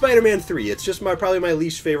 like Spider-Man 3. It's just probably my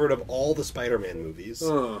least favorite of all the Spider-Man movies.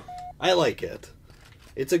 I like it.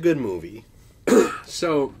 It's a good movie.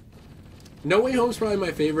 So, No Way Home's probably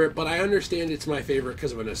my favorite, but I understand it's my favorite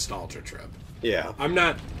because of a nostalgia trip. Yeah. I'm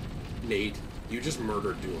not Nate. You just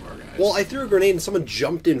murdered two of our guys. Well, I threw a grenade and someone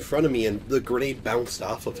jumped in front of me and the grenade bounced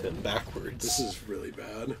off of him backwards. This is really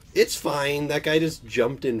bad. It's fine. That guy just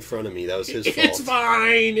jumped in front of me. That was his fault. It's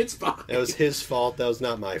fine. It's fine. That was his fault. That was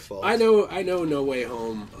not my fault. I know. No Way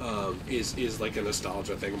Home is like a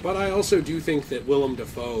nostalgia thing, but I also do think that Willem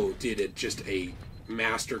Dafoe did just a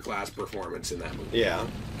masterclass performance in that movie. Yeah.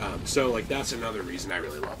 So like that's another reason I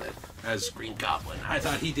really love it as Green Goblin. I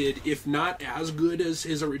thought he did, if not as good as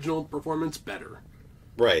his original performance, better.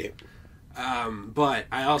 Right. But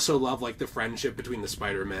I also love like the friendship between the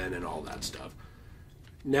Spider-Man and all that stuff.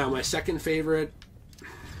 Now, my second favorite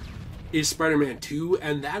is Spider-Man 2,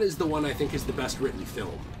 and that is the one I think is the best written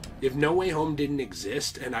film. If No Way Home didn't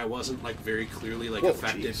exist and I wasn't like very clearly like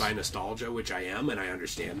affected by nostalgia, which I am, and I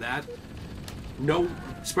understand that. No,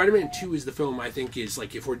 Spider-Man 2 is the film I think is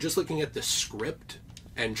like, if we're just looking at the script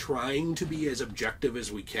and trying to be as objective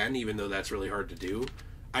as we can, even though that's really hard to do,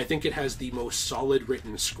 I think it has the most solid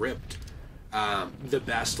written script, the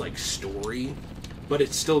best like story, but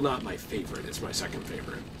it's still not my favorite. It's my second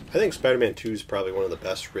favorite. I think Spider-Man 2 is probably one of the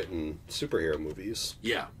best written superhero movies.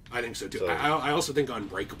 Yeah, I think so too. I also think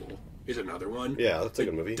Unbreakable is another one. Yeah, that's a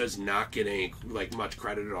good movie. Does not get any like much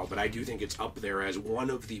credit at all, but I do think it's up there as one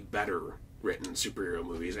of the better written superhero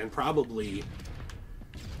movies, and probably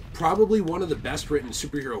one of the best written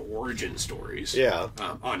superhero origin stories. Yeah,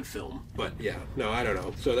 on film. But yeah, no, I don't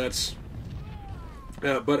know. So that's.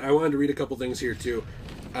 But I wanted to read a couple things here too.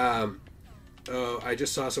 I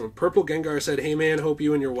just saw some. Purple Gengar said, "Hey man, hope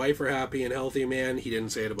you and your wife are happy and healthy, man." He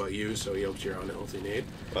didn't say it about you, so he hopes you're unhealthy, Nate.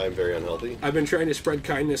 I'm very unhealthy. I've been trying to spread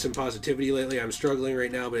kindness and positivity lately. I'm struggling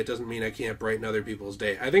right now, but it doesn't mean I can't brighten other people's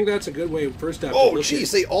day. I think that's a good way. First off, oh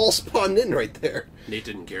jeez, they all spawned in right there. Nate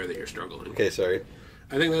didn't care that you're struggling. Okay, sorry.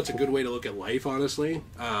 I think that's a good way to look at life, honestly.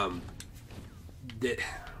 What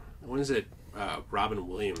is it? Robin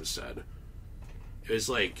Williams said. It was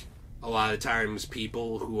like, a lot of times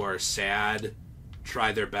people who are sad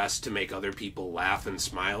try their best to make other people laugh and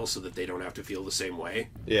smile so that they don't have to feel the same way.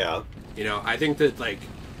 Yeah. You know, I think that, like,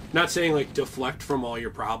 not saying, like, deflect from all your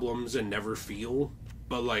problems and never feel,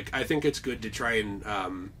 but, like, I think it's good to try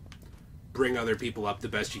and bring other people up the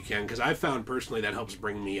best you can, because I've found personally that helps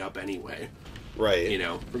bring me up anyway. Right. You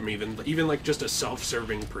know, from even like, just a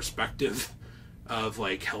self-serving perspective of,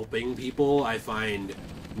 like, helping people, I find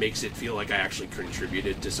makes it feel like I actually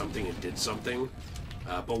contributed to something and did something.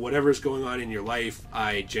 But whatever's going on in your life,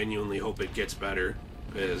 I genuinely hope it gets better,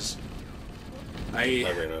 because I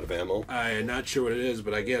ran out of ammo. I'm not sure what it is,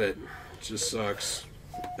 but I get it. It just sucks.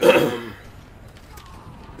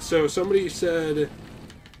 So somebody said,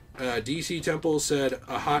 DC Temple said,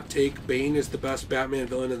 a hot take, Bane is the best Batman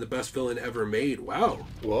villain and the best villain ever made. Wow.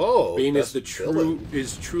 Whoa. Bane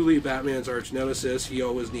is truly Batman's arch nemesis. He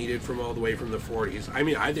always needed from all the way from the 40s. I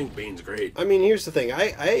mean, I think Bane's great. I mean, here's the thing.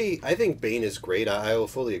 I think Bane is great. I will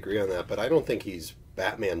fully agree on that, but I don't think he's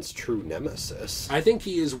Batman's true nemesis. I think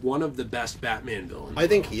he is one of the best Batman villains. I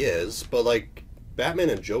think he is, but, like,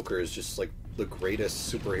 Batman and Joker is just, like, the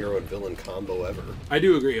greatest superhero and villain combo ever. I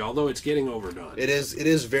do agree, although it's getting overdone. It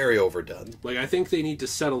is very overdone. Like, I think they need to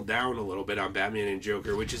settle down a little bit on Batman and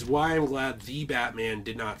Joker, which is why I'm glad the Batman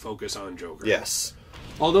did not focus on Joker. Yes.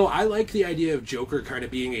 Although I like the idea of Joker kind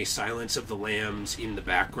of being a Silence of the Lambs in the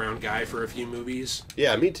background guy for a few movies.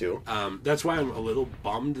 Yeah, me too. That's why I'm a little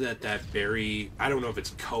bummed that Barry, I don't know if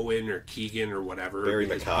it's Cohen or Keegan or whatever. Barry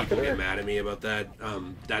because McCockner? people get mad at me about that.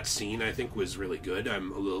 That scene I think was really good.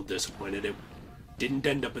 I'm a little disappointed it didn't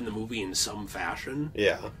end up in the movie in some fashion.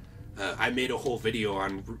 Yeah. I made a whole video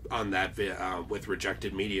on that with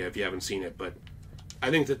Rejected Media if you haven't seen it, but I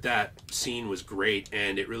think that scene was great,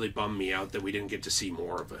 and it really bummed me out that we didn't get to see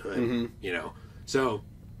more of it. Mm-hmm. You know, so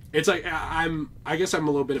it's like I guess I'm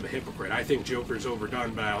a little bit of a hypocrite. I think Joker's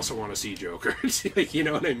overdone, but I also want to see Joker. Like, you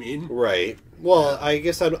know what I mean? Right. Well, I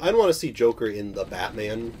guess I'd want to see Joker in the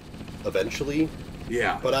Batman eventually.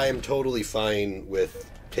 Yeah. But I am totally fine with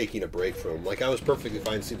taking a break from him. Like, I was perfectly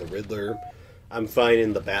fine seeing the Riddler. I'm fine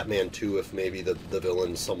in the Batman 2 if maybe the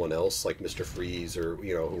villain's someone else, like Mr. Freeze or,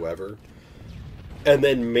 you know, whoever. And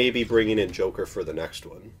then maybe bringing in Joker for the next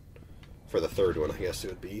one. For the third one, I guess it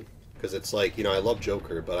would be. Because it's like, you know, I love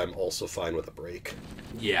Joker, but I'm also fine with a break.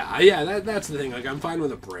 Yeah, that's the thing. Like, I'm fine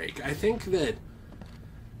with a break. I think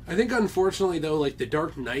unfortunately, though, like, The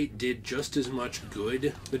Dark Knight did just as much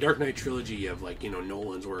good. The Dark Knight trilogy of, like, you know,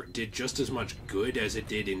 Nolan's work did just as much good as it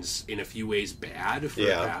did in a few ways bad for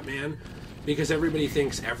Batman. Because everybody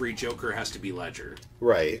thinks every Joker has to be Ledger.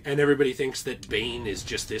 Right. And everybody thinks that Bane is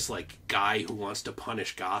just this, like, guy who wants to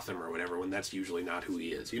punish Gotham or whatever, when that's usually not who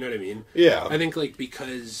he is. You know what I mean? Yeah. I think, like,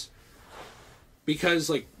 because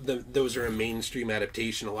like those are a mainstream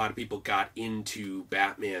adaptation, a lot of people got into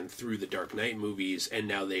Batman through the Dark Knight movies, and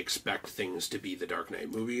now they expect things to be the Dark Knight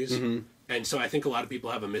movies. Mm-hmm. And so I think a lot of people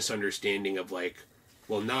have a misunderstanding of, like,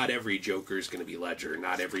 well, not every Joker is going to be Ledger,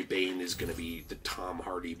 not every Bane is going to be the Tom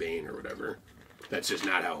Hardy Bane or whatever. That's just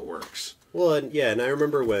not how it works. Well, and I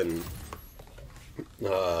remember when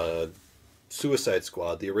Suicide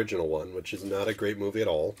Squad, the original one, which is not a great movie at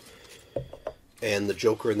all, and the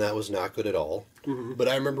Joker in that was not good at all. Mm-hmm. But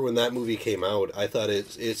I remember when that movie came out, I thought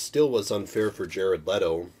it still was unfair for Jared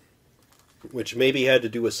Leto which maybe had to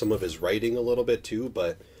do with some of his writing a little bit too,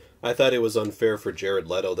 but I thought it was unfair for Jared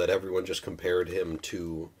Leto that everyone just compared him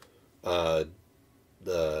to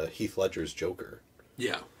the Heath Ledger's Joker.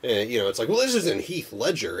 Yeah. And, you know, it's like, well, this isn't Heath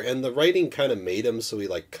Ledger, and the writing kind of made him so he,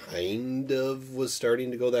 like, kind of was starting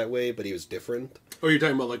to go that way, but he was different. Oh, you're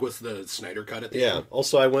talking about, like, what's the Snyder cut at the end? Yeah.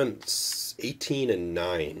 Also, I went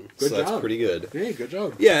 18-9, so Good that's job. pretty good. Hey, good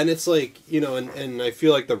job. Yeah, and it's like, you know, and I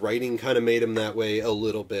feel like the writing kind of made him that way a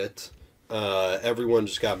little bit. Everyone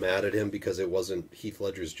just got mad at him because it wasn't Heath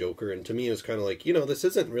Ledger's Joker, and to me it was kind of like, you know, this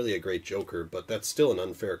isn't really a great Joker, but that's still an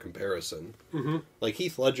unfair comparison. Mm-hmm. Like,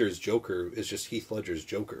 Heath Ledger's Joker is just Heath Ledger's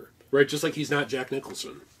Joker. Right, just like he's not Jack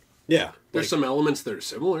Nicholson. Yeah. There's some elements that are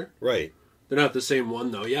similar. Right. They're not the same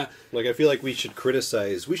one, though, yeah. Like, I feel like we should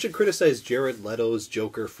criticize Jared Leto's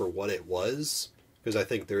Joker for what it was, because I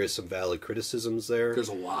think there is some valid criticisms there. There's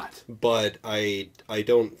a lot. But I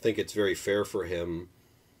don't think it's very fair for him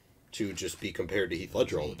to just be compared to Heath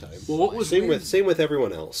Ledger all the time. Well, what was same weird, with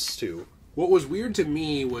everyone else too. What was weird to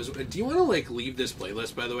me was, do you want to like leave this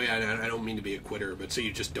playlist? By the way, I don't mean to be a quitter, but so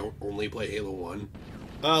you just don't only play Halo 1.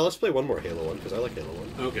 Let's play one more Halo 1 because I like Halo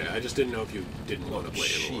 1. Okay, I just didn't know if you didn't want to play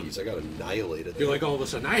Halo 1. Jeez, I got annihilated. You're like all of a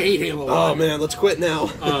sudden, I hate Halo 1. Oh man, let's quit now.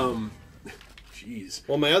 Jeez.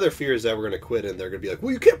 Well, my other fear is that we're going to quit and they're going to be like,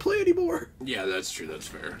 well, you can't play anymore. Yeah, that's true. That's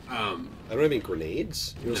fair. I don't have any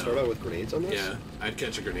grenades. You want to start out with grenades on this? Yeah, I'd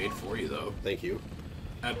catch a grenade for you, though. Thank you.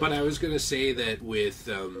 But I was going to say that with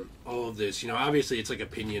all of this, you know, obviously it's like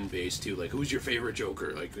opinion-based, too. Like, who's your favorite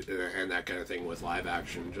Joker? Like, and that kind of thing with live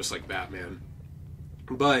action, just like Batman.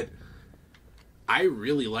 But I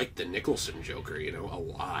really liked the Nicholson Joker, you know, a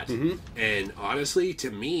lot. Mm-hmm. And honestly, to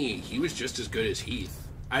me, he was just as good as Heath.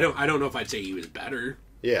 I don't know if I'd say he was better.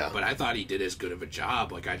 Yeah. But I thought he did as good of a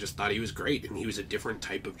job. Like, I just thought he was great, and he was a different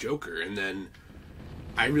type of Joker. And then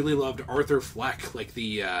I really loved Arthur Fleck, like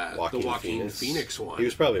the Joaquin Phoenix one. He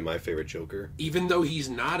was probably my favorite Joker. Even though he's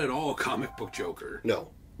not at all comic book Joker.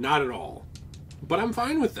 No. Not at all. But I'm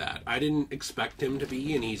fine with that. I didn't expect him to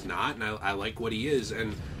be, and he's not, and I like what he is.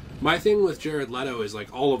 And my thing with Jared Leto is,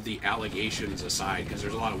 like, all of the allegations aside, because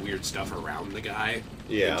there's a lot of weird stuff around the guy.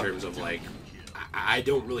 Yeah. In terms of, like, I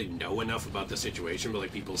don't really know enough about the situation, but,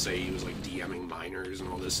 like, people say he was, like, DMing minors and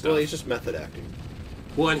all this stuff. Well, he's just method acting.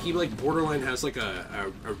 Well, and he, like, borderline has, like,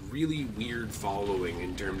 a really weird following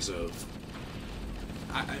in terms of...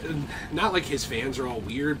 not like his fans are all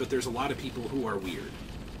weird, but there's a lot of people who are weird.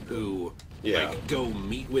 Who, like, go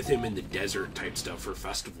meet with him in the desert type stuff for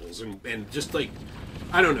festivals. And just, like...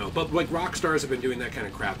 I don't know. But, like, rock stars have been doing that kind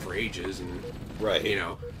of crap for ages. And, right. You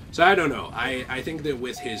know... So I don't know. I think that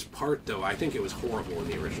with his part, though, I think it was horrible in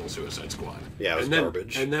the original Suicide Squad. Yeah, it was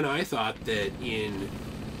garbage. And then I thought that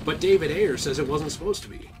but David Ayer says it wasn't supposed to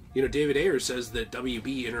be. You know, David Ayer says that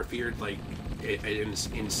WB interfered, like, an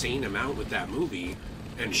insane amount with that movie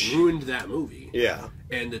and ruined that movie. Yeah.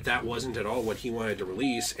 And that wasn't at all what he wanted to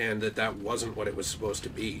release, and that wasn't what it was supposed to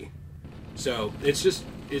be. So it's just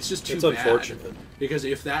too bad. Unfortunate. Because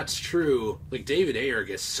if that's true, like, David Ayer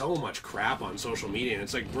gets so much crap on social media, and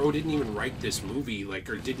it's like, bro didn't even write this movie, like,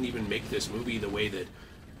 or didn't even make this movie the way that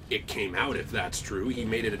it came out. If that's true, he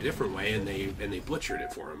made it a different way, and they butchered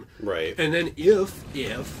it for him. Right. And then if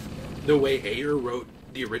the way Ayer wrote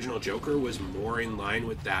the original Joker was more in line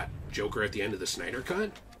with that Joker at the end of the Snyder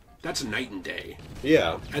Cut, that's night and day.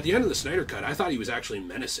 Yeah. At the end of the Snyder Cut, I thought he was actually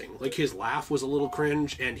menacing. Like, his laugh was a little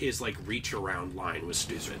cringe, and his, like, reach-around line was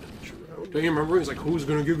stupid. Don't you remember? He was like, who's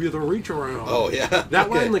gonna give you the reach-around? Oh, yeah.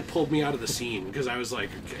 That line, like, pulled me out of the scene, because I was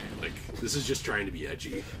like, okay, like, this is just trying to be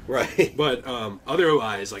edgy. Right. But,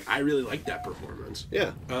 otherwise, like, I really liked that performance.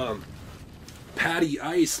 Yeah. Patty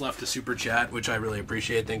Ice left a super chat, which I really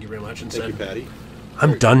appreciate. Thank you very much. And Thank you, Patty.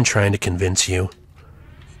 I'm done trying to convince you.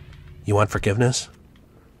 You want forgiveness?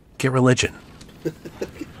 Get religion.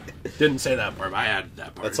 Didn't say that part, but I added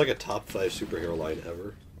that part. That's like a top 5 superhero line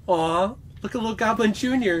ever. Aw, look at little Goblin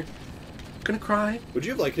Jr. Gonna cry. Would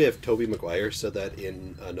you have liked it if Tobey Maguire said that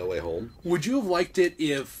in No Way Home? Would you have liked it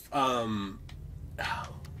if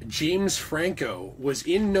James Franco was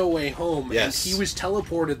in No Way Home and he was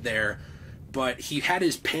teleported there, but he had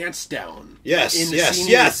his pants down? Yes, in the yes, scene.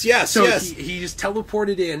 yes. So he's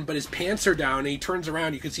teleported in, but his pants are down, and he turns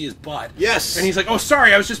around, you can see his butt. Yes. And he's like, oh,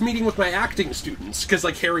 sorry, I was just meeting with my acting students, because,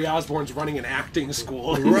 like, Harry Osborn's running an acting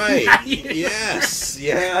school. Right. Yes,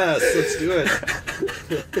 let's do it.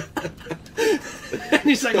 And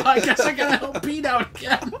he's like, well, I guess I gotta help Pete out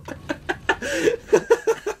again.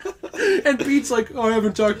 And Pete's like, oh, I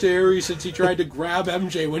haven't talked to Harry since he tried to grab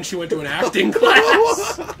MJ when she went to an acting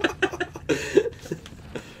class.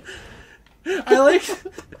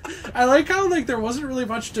 I I like how like there wasn't really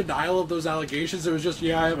much denial of those allegations. It was just,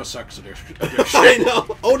 yeah, I have a sex addiction. I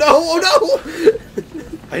know. Oh no! Oh no!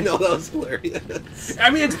 I know, that was hilarious. I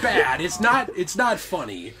mean, it's bad. It's not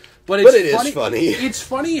funny. But it is funny. It's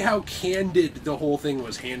funny how candid the whole thing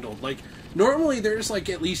was handled. Like, normally there's like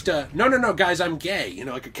at least a no guys, I'm gay, you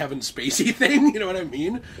know, like a Kevin Spacey thing, you know what I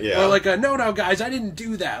mean? Yeah. Or like a no guys, I didn't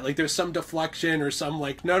do that. Like there's some deflection or some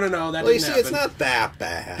like no that didn't happen. It's not that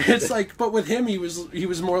bad. It's like, but with him he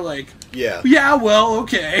was more like yeah well,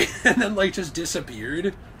 okay, and then like just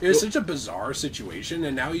disappeared. It was such a bizarre situation,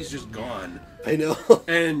 and now he's just gone. I know.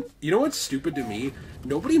 And you know what's stupid to me?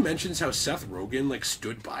 Nobody mentions how Seth Rogen like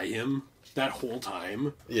stood by him that whole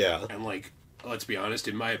time. Yeah. And like, let's be honest,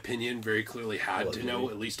 in my opinion, very clearly had to know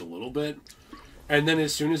at least a little bit. And then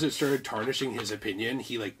as soon as it started tarnishing his opinion,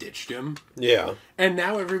 he like ditched him. Yeah. And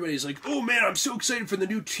now everybody's like, "Oh man, I'm so excited for the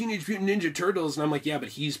new Teenage Mutant Ninja Turtles." And I'm like, "Yeah, but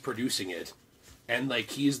he's producing it." And like,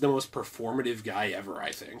 he's the most performative guy ever,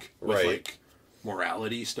 I think. With, right. Like,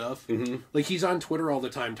 morality stuff. Mm-hmm. Like, he's on Twitter all the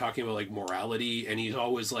time talking about like morality, and he's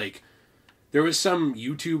always like, there was some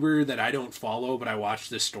YouTuber that I don't follow, but I watched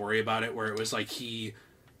this story about it where it was like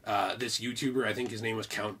this YouTuber, I think his name was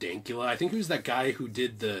Count Dankula. I think he was that guy who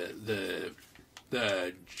did the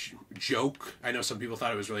joke. I know some people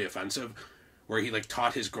thought it was really offensive, where he like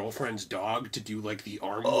taught his girlfriend's dog to do like the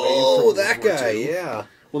arm wave. Oh, that guy, yeah.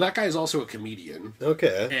 Well, that guy is also a comedian.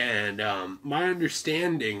 Okay. And my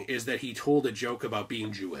understanding is that he told a joke about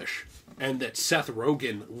being Jewish. And that Seth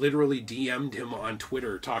Rogen literally DM'd him on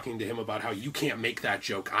Twitter talking to him about how you can't make that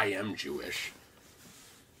joke, I am Jewish.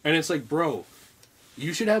 And it's like, bro,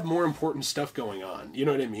 you should have more important stuff going on. You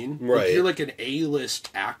know what I mean? Right. Like, you're like an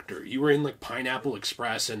A-list actor. You were in like Pineapple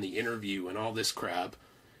Express and The Interview and all this crap.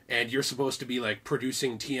 And you're supposed to be like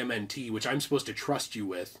producing TMNT, which I'm supposed to trust you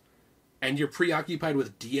with. And you're preoccupied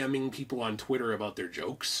with DMing people on Twitter about their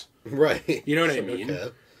jokes. Right. You know what I mean?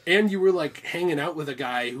 Okay. And you were, like, hanging out with a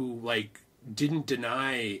guy who, like, didn't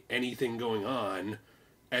deny anything going on,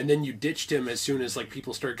 and then you ditched him as soon as, like,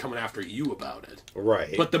 people started coming after you about it.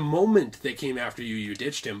 Right. But the moment they came after you, you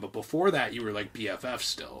ditched him, but before that, you were, like, BFF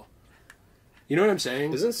still. You know what I'm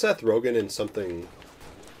saying? Isn't Seth Rogen in something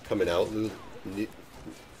coming out?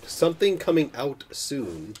 Something coming out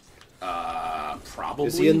soon. Probably.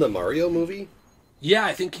 Is he in the Mario movie? Yeah,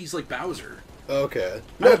 I think he's, like, Bowser. Okay.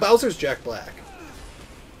 No, Bowser's Jack Black.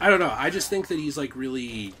 I don't know. I just think that he's, like,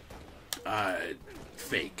 really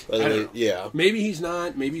fake. I don't know. Yeah. Maybe he's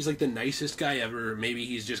not. Maybe he's, like, the nicest guy ever. Maybe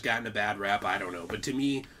he's just gotten a bad rap. I don't know. But to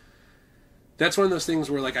me, that's one of those things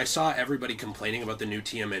where, like, I saw everybody complaining about the new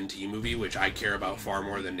TMNT movie, which I care about far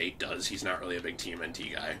more than Nate does. He's not really a big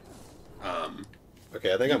TMNT guy.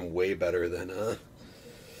 Okay, I think I'm way better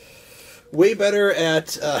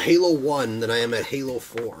at Halo 1 than I am at Halo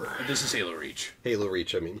 4. This is Halo Reach. Halo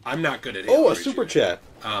Reach, I mean. I'm not good at Halo Reach. Oh, a super chat.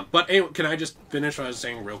 But anyway, can I just finish what I was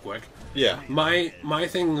saying real quick? Yeah. My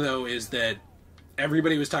thing, though, is that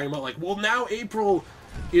everybody was talking about, like, well, now April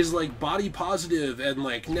is, like, body positive, and,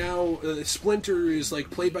 like, now Splinter is, like,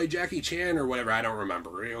 played by Jackie Chan or whatever. I don't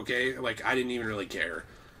remember, okay? Like, I didn't even really care.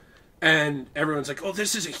 And everyone's like, oh,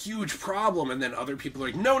 this is a huge problem. And then other people are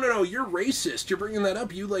like, no, you're racist. You're bringing that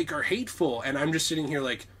up. You, like, are hateful. And I'm just sitting here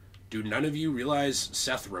like, dude, none of you realize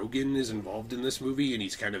Seth Rogen is involved in this movie and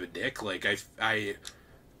he's kind of a dick? Like,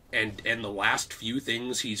 and the last few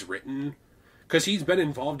things he's written, because he's been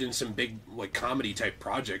involved in some big, like, comedy-type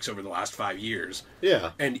projects over the last 5 years.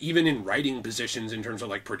 Yeah. And even in writing positions in terms of,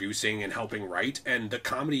 like, producing and helping write. And the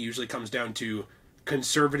comedy usually comes down to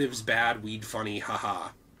conservatives bad, weed funny, haha.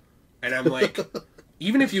 And I'm like,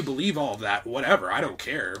 even if you believe all of that, whatever, I don't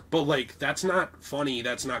care. But, like, that's not funny,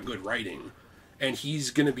 that's not good writing. And he's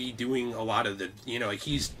going to be doing a lot of the, you know, like,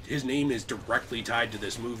 his name is directly tied to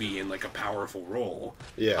this movie in, like, a powerful role.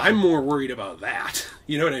 Yeah. I'm more worried about that.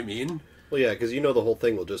 You know what I mean? Well, yeah, because you know the whole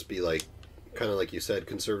thing will just be, like, kind of like you said,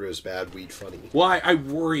 conservatives bad, weed funny. Well, I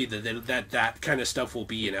worry that kind of stuff will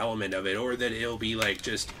be an element of it, or that it'll be, like,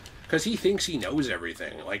 just... Because he thinks he knows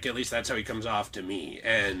everything. Like, at least that's how he comes off to me.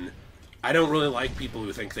 And... I don't really like people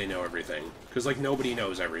who think they know everything. Because, like, nobody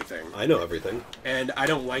knows everything. I know everything. And I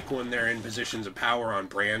don't like when they're in positions of power on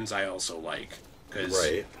brands I also like. Because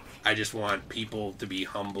I just want people to be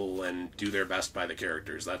humble and do their best by the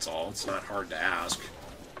characters. That's all. It's not hard to ask.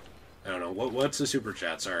 I don't know. What's the super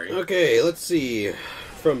chat? Sorry. Okay, let's see.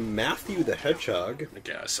 From Matthew the Hedgehog.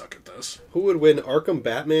 Okay, I suck at this. Who would win, Arkham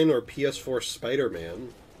Batman or PS4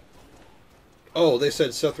 Spider-Man? Oh, they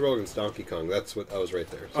said Seth Rogen's Donkey Kong. That's what I was right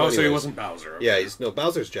there. So he wasn't Bowser. Okay. Yeah,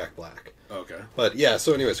 Bowser's Jack Black. Okay. But yeah,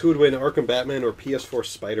 so anyways, who would win, Arkham Batman or PS4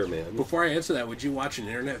 Spider-Man? Before I answer that, would you watch an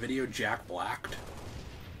internet video Jack Blacked?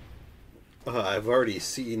 I've already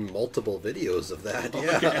seen multiple videos of that.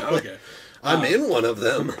 Yeah, Okay. I'm in one of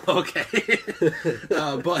them. Okay.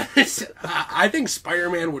 But I think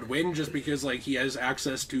Spider-Man would win just because, like, he has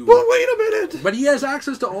access to... Well, wait a minute! But he has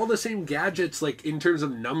access to all the same gadgets, like, in terms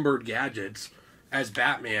of numbered gadgets, as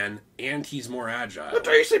Batman, and he's more agile. But do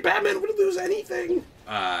you say Batman would lose anything?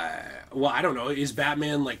 Well, I don't know. Is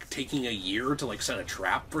Batman, like, taking a year to, like, set a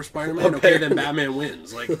trap for Spider-Man? Okay, then Batman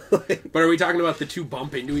wins. Like, but are we talking about the two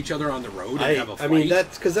bump into each other on the road and have a fight? I mean,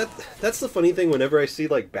 that's the funny thing whenever I see,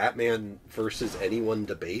 like, Batman versus anyone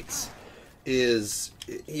debates is,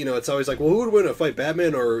 you know, it's always like, well, who would win a fight,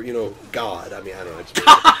 Batman or, you know, God? I mean, I don't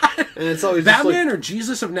know. And it's always Batman or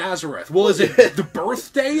Jesus of Nazareth? Well, is it the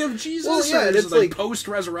birthday of Jesus? Well, yeah, or and is it's it like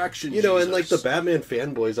post-resurrection You know, Jesus? and like the Batman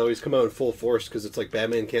fanboys always come out in full force because it's like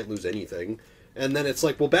Batman can't lose anything. And then it's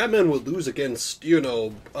like, well, Batman would lose against, you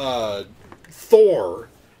know, Thor,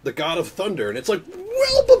 the god of thunder. And it's like,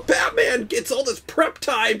 well, but Batman gets all this prep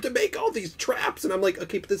time to make all these traps. And I'm like,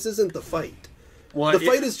 okay, but this isn't the fight. Well, the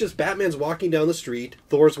fight is just Batman's walking down the street,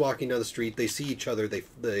 Thor's walking down the street, they see each other,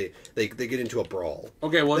 they get into a brawl.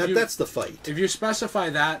 Okay, well, that's the fight. If you specify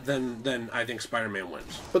that, then I think Spider-Man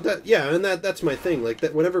wins. But that's my thing. Like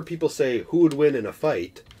that, whenever people say who would win in a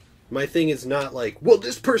fight, my thing is not like, well,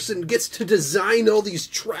 this person gets to design all these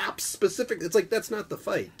traps specific. It's like that's not the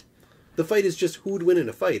fight. The fight is just who would win in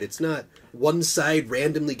a fight. It's not one side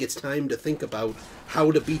randomly gets time to think about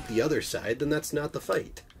how to beat the other side. Then that's not the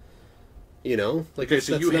fight. You know, like okay,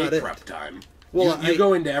 so that's you not hate prep time. Well, you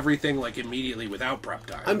go into everything like immediately without prep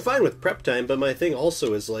time. I'm fine with prep time, but my thing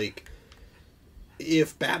also is like,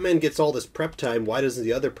 if Batman gets all this prep time, why doesn't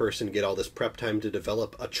the other person get all this prep time to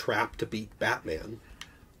develop a trap to beat Batman?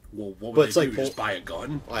 Well, what would they do? Just buy a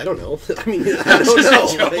gun? I don't know. I mean, I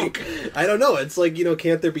don't know. Like, I don't know. It's like, you know,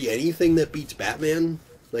 can't there be anything that beats Batman?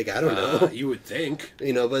 Like, I don't know. You would think.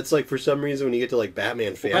 You know, but it's like for some reason when you get to like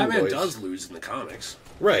Batman fanboys, Batman does lose in the comics,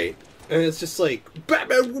 right? And it's just like,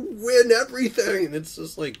 Batman would win everything. And it's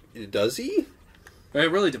just like, does he?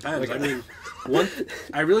 It really depends. Like, I mean,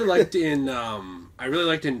 I really liked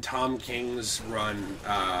in Tom King's run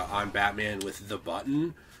on Batman with the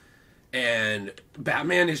Button. And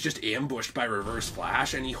Batman is just ambushed by Reverse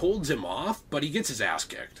Flash, and he holds him off, but he gets his ass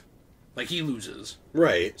kicked. Like, he loses.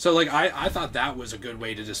 Right. So, like, I thought that was a good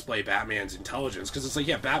way to display Batman's intelligence. Because it's like,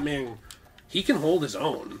 yeah, Batman, he can hold his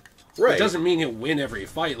own. Right. It doesn't mean he'll win every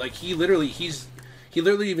fight. Like, he literally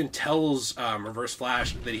even tells Reverse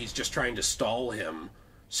Flash that he's just trying to stall him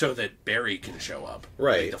so that Barry can show up.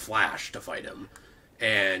 Right. Like, the Flash to fight him.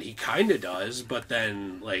 And he kind of does, but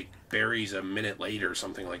then, like, Barry's a minute late or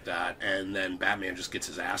something like that, and then Batman just gets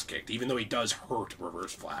his ass kicked, even though he does hurt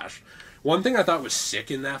Reverse Flash. One thing I thought was sick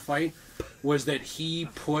in that fight was that he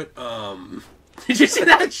put, Did you see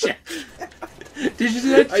that shit? Did you see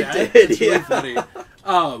that chat? I did, it's yeah. really funny.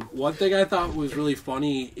 One thing I thought was really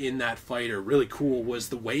funny in that fight, or really cool, was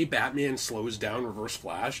the way Batman slows down Reverse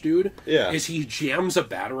Flash, dude. Yeah. Is he jams a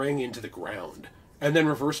batarang into the ground. And then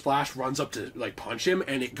Reverse Flash runs up to, like, punch him,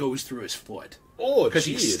 and it goes through his foot. Oh, because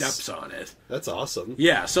he jeez. steps on it. That's awesome.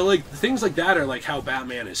 Yeah, so, like, things like that are, like, how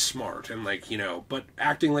Batman is smart. And, like, you know, but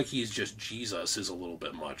acting like he's just Jesus is a little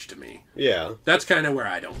bit much to me. Yeah. That's kind of where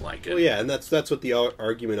I don't like it. Well, yeah, and that's what the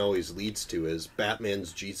argument always leads to, is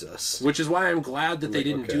Batman's Jesus. Which is why I'm glad that they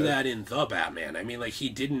didn't okay. do that in The Batman. I mean, like, he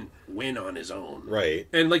didn't win on his own. Right.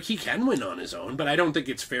 And, like, he can win on his own, but I don't think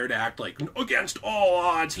it's fair to act like, against all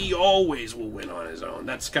odds, he always will win on his own.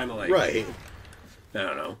 That's kind of like... Right. I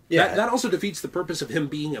don't know. Yeah. That also defeats the purpose of him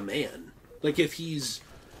being a man. Like, if he's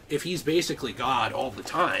basically God all the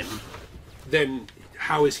time, then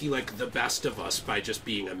how is he, like, the best of us by just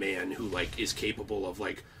being a man who, like, is capable of,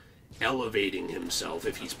 like, elevating himself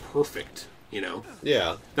if he's perfect, you know?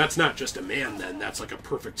 Yeah. That's not just a man, then. That's, like, a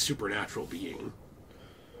perfect supernatural being.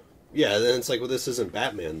 Yeah, then it's like, well, this isn't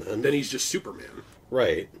Batman, then. Then he's just Superman.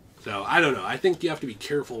 Right. So, I don't know. I think you have to be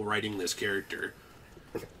careful writing this character.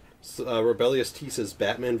 So, Rebellious T says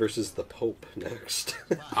Batman versus the Pope next.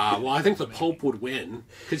 Well, I think the Pope would win,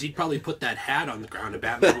 because he'd probably put that hat on the ground and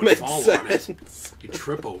Batman would fall on it. He'd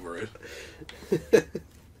trip over it.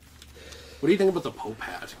 What do you think about the Pope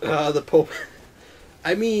hat? The Pope...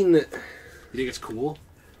 I mean... You think it's cool?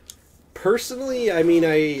 Personally, I mean,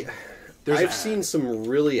 I've seen some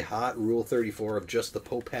really hot Rule 34 of just the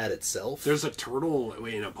Pope hat itself. There's a turtle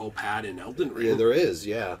in a Pope hat in Elden Ring. Yeah, there is,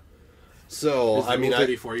 yeah. So, I mean, Rule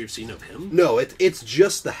 34 you've seen of him? No, it's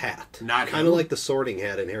just the hat. Not kind of him? like the Sorting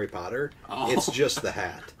Hat in Harry Potter. Oh. It's just the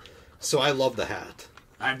hat. So I love the hat.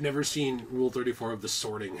 I've never seen Rule 34 of the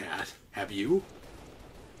Sorting Hat. Have you?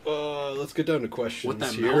 Let's get down to questions What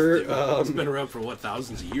that here. mouth do? It's been around for, what,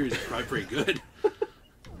 thousands of years. It's probably pretty good.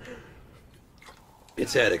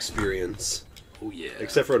 It's had experience. Oh, yeah.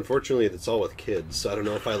 Except for, unfortunately, it's all with kids, so I don't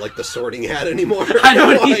know if I like the sorting hat anymore. I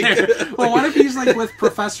don't either. Well, what if he's, like, with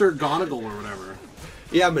Professor Gonagle or whatever?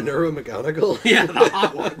 Yeah, Minerva McGonagall. Yeah, the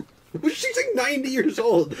hot one. She's like 90 years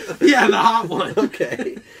old. Yeah, the hot one.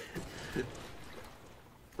 Okay.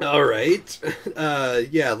 All right.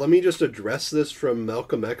 Yeah, let me just address this from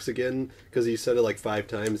Malcolm X again, because he said it like 5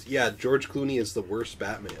 times. Yeah, George Clooney is the worst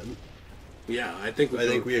Batman. Yeah, I think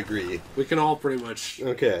we agree. We can all pretty much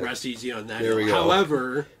rest easy on that. There we go.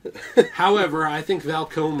 However, I think Val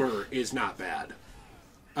Kilmer is not bad.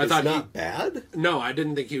 Bad? No, I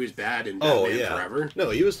didn't think he was bad in Batman Forever. No,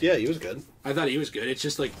 he was good. I thought he was good. It's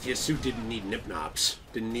just like his suit didn't need nip-nops.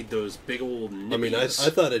 Didn't need those big old nippies. I mean, I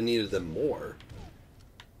thought it needed them more.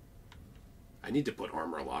 I need to put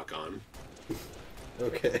armor lock on.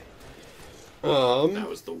 Okay. That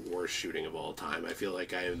was the worst shooting of all time. I feel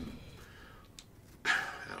like I'm...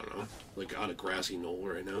 I don't know. Like on a grassy knoll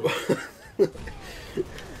right now.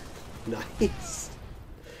 Nice.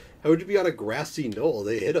 How would you be on a grassy knoll?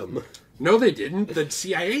 They hit him. No, they didn't. The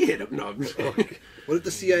CIA hit him. No, I'm just kidding. What if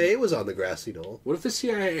the CIA was on the grassy knoll? What if the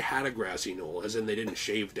CIA had a grassy knoll, as in they didn't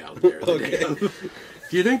shave down there? Okay.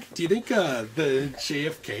 Do you think the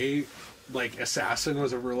JFK assassin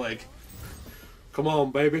was ever like, "Come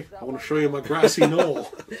on, baby, I want to show you my grassy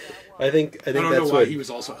knoll"? I think I don't that's know why he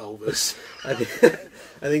was also Elvis.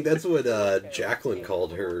 I think that's what Jacqueline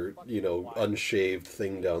called her, unshaved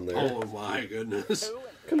thing down there. Oh my goodness!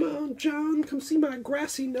 Come on, John, come see my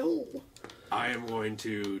grassy knoll. I am going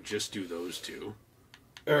to just do those two.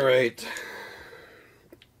 All right.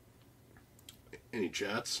 Any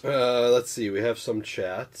chats? Let's see. We have some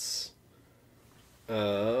chats.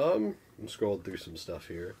 I'm scrolling through some stuff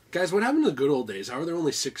here. Guys, what happened to the good old days? How are there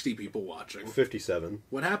only 60 people watching? 57.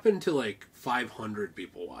 What happened to 500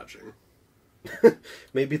 people watching?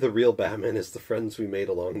 Maybe the real Batman is the friends we made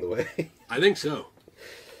along the way. I think so.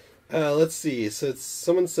 Let's see. So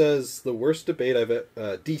someone says the worst debate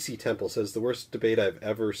DC Temple says the worst debate I've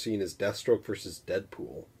ever seen is Deathstroke versus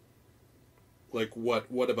Deadpool. Like what?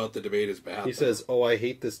 What about the debate is bad? He says, "Oh, I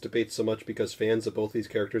hate this debate so much because fans of both these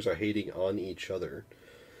characters are hating on each other."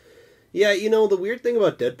 Yeah, the weird thing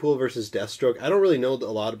about Deadpool versus Deathstroke, I don't really know a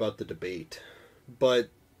lot about the debate, but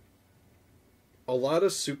a lot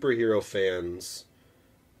of superhero fans,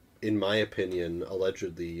 in my opinion,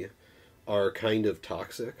 allegedly, are kind of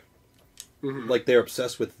toxic. Mm-hmm. Like, they're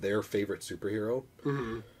obsessed with their favorite superhero.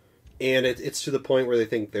 Mm-hmm. And it's to the point where they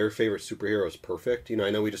think their favorite superhero is perfect. I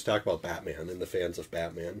know we just talked about Batman and the fans of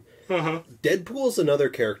Batman. Uh-huh. Deadpool's another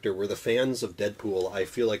character where the fans of Deadpool, I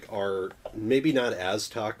feel like, are maybe not as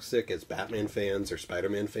toxic as Batman fans or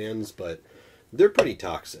Spider-Man fans, but they're pretty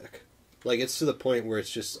toxic. Like, it's to the point where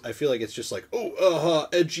it's just, I feel like it's just like,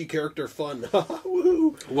 edgy character, fun,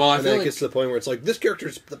 woohoo. Well, and then it gets to the point where it's like, this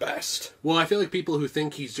character's the best. Well, I feel like people who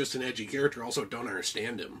think he's just an edgy character also don't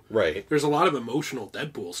understand him. Right. There's a lot of emotional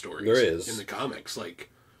Deadpool stories there is. in the comics.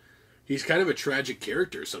 Like, he's kind of a tragic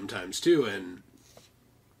character sometimes, too, and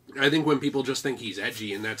I think when people just think he's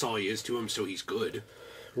edgy and that's all he is to him, so he's good.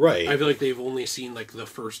 Right. I feel like they've only seen, the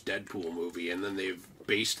first Deadpool movie, and then they've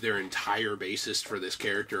based their entire basis for this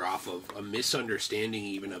character off of a misunderstanding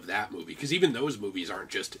even of that movie. Because even those movies aren't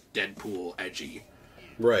just Deadpool edgy.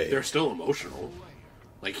 Right. They're still emotional.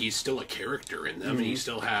 Like, he's still a character in them, and he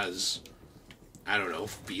still has, I don't know,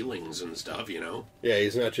 feelings and stuff, Yeah,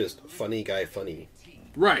 he's not just funny guy funny.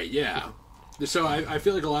 Right, yeah. So I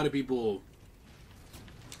feel like a lot of people...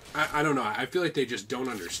 I don't know. I feel like they just don't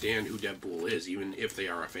understand who Deadpool is, even if they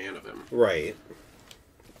are a fan of him. Right.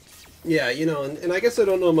 Yeah, and I guess I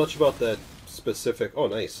don't know much about that specific... Oh,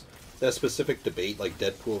 nice. That specific debate, like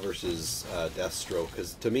Deadpool versus Deathstroke,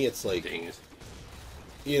 because to me it's like... Dang it.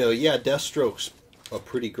 Yeah, Deathstroke's a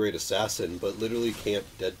pretty great assassin, but literally can't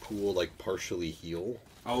Deadpool, partially heal?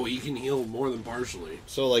 Oh, he can heal more than partially.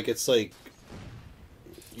 So, it's like...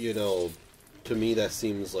 to me that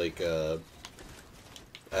seems like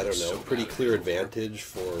I don't know, pretty clear advantage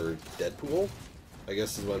for Deadpool, I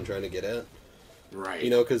guess is what I'm trying to get at. Right.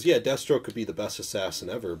 Because, Deathstroke could be the best assassin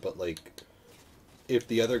ever, but, if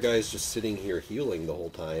the other guy's just sitting here healing the whole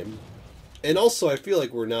time... And also, I feel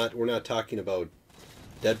like we're not talking about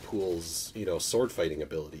Deadpool's, sword fighting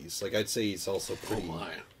abilities. I'd say he's also pretty... Oh,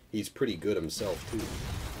 my. He's pretty good himself, too.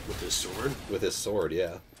 With his sword? With his sword,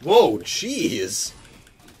 yeah. Whoa, jeez!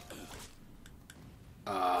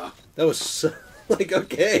 That was so...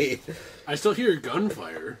 okay. I still hear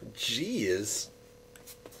gunfire. Jeez.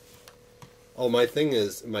 Oh, my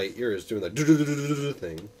ear is doing that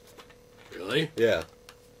thing. Really? Yeah.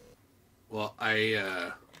 Well,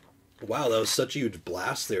 Wow, that was such a huge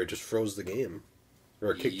blast there. It just froze the game.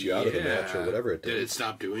 Or it kicked you out of the match or whatever it did. Did it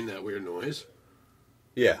stop doing that weird noise?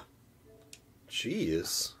 Yeah.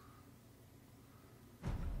 Jeez.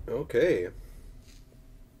 Okay.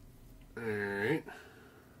 Alright.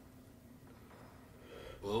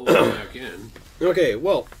 Well, we're back in. Okay,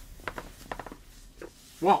 well.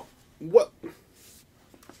 Well. What?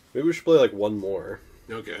 Maybe we should play like one more.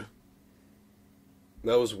 Okay.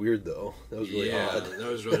 That was weird though. That was really odd.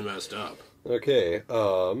 That was really messed up. Okay,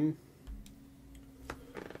 Well,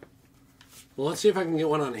 let's see if I can get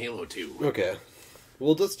one on Halo 2. Okay.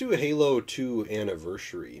 Well, let's do a Halo 2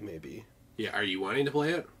 anniversary, maybe. Yeah, are you wanting to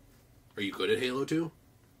play it? Are you good at Halo 2?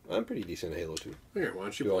 I'm pretty decent at Halo 2. Here, why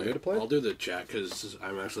don't you You play want me it? to play it? I'll do the chat, because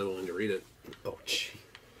I'm actually willing to read it. Oh, gee.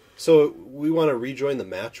 So, we want to rejoin the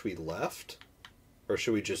match we left? Or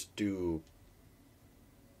should we just do...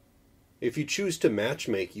 If you choose to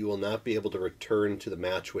matchmake, you will not be able to return to the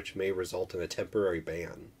match, which may result in a temporary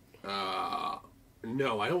ban.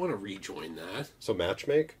 No, I don't want to rejoin that. So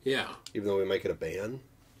matchmake? Yeah. Even though we might get a ban?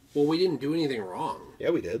 Well, we didn't do anything wrong.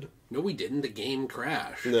 Yeah, we did. No, we didn't. The game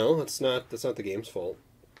crashed. No, that's not the game's fault.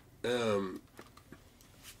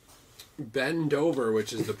 Ben Dover,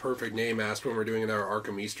 which is the perfect name, asked when we're doing our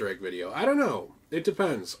Arkham Easter egg video. I don't know. It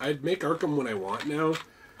depends. I'd make Arkham when I want now.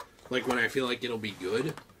 Like, when I feel like it'll be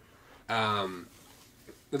good.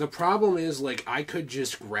 The problem is, like, I could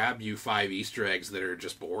just grab you 5 Easter eggs that are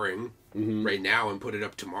just boring right now and put it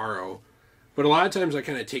up tomorrow. But a lot of times I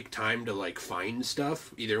kind of take time to, like, find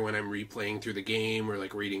stuff, either when I'm replaying through the game or,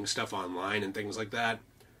 like, reading stuff online and things like that.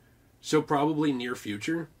 So probably near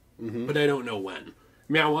future, but I don't know when.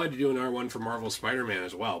 I mean, I wanted to do an R1 for Marvel Spider-Man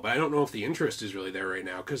as well, but I don't know if the interest is really there right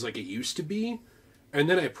now, because, like, it used to be. And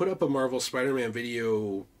then I put up a Marvel Spider-Man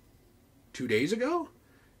video 2 days ago,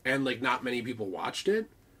 and, like, not many people watched it,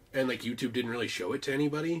 and, like, YouTube didn't really show it to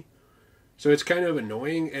anybody. So it's kind of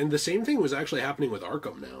annoying, and the same thing was actually happening with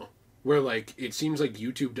Arkham now, where, like, it seems like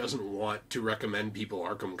YouTube doesn't want to recommend people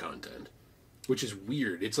Arkham content, which is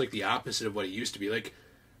weird. It's, like, the opposite of what it used to be. Like,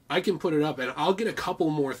 I can put it up, and I'll get a couple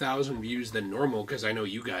more thousand views than normal, because I know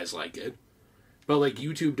you guys like it. But, like,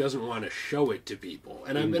 YouTube doesn't want to show it to people.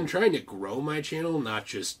 And I've been trying to grow my channel, not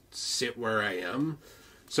just sit where I am.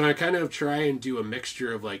 So I kind of try and do a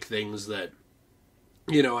mixture of, like, things that,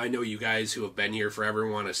 you know, I know you guys who have been here forever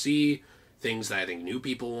want to see, things that I think new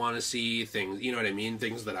people want to see, things, you know what I mean?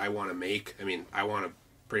 Things that I want to make. I mean, I want to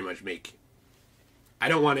pretty much make... I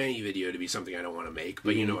don't want any video to be something I don't want to make,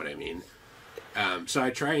 but you know what I mean. So I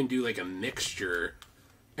try and do, like, a mixture,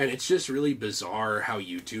 and it's just really bizarre how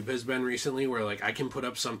YouTube has been recently, where, like, I can put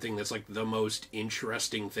up something that's, like, the most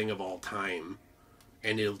interesting thing of all time,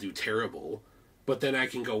 and it'll do terrible, but then I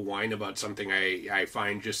can go whine about something I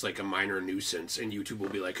find just, like, a minor nuisance, and YouTube will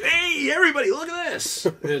be like, hey, everybody, look at this!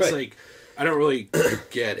 And it's like, I don't really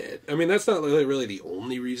get it. I mean, that's not really the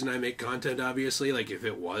only reason I make content, obviously. Like, if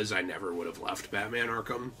it was, I never would have left Batman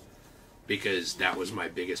Arkham, because that was my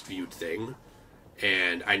biggest viewed thing.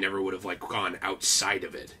 And I never would have, like, gone outside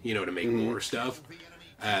of it, you know, to make more stuff.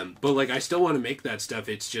 But, like, I still want to make that stuff.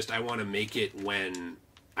 It's just I want to make it when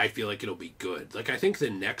I feel like it'll be good. Like, I think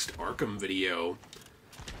the next Arkham video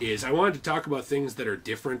is I wanted to talk about things that are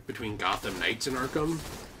different between Gotham Knights and Arkham.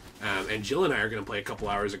 And Jill and I are going to play a couple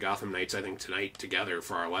hours of Gotham Knights, I think, tonight together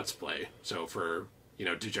for our Let's Play. So for, you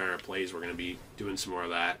know, Degenerate Plays, we're going to be doing some more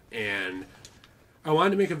of that. And I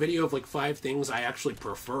wanted to make a video of, like, 5 things I actually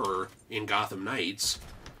prefer in Gotham Knights,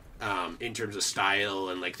 in terms of style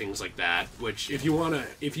and, like, things like that. Which, if you want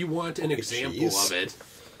an example of it,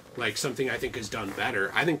 like, something I think is done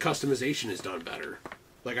better, I think customization is done better.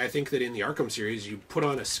 Like, I think that in the Arkham series, you put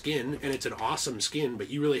on a skin, and it's an awesome skin,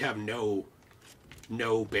 but you really have no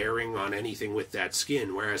bearing on anything with that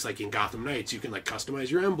skin. Whereas, like, in Gotham Knights, you can, like,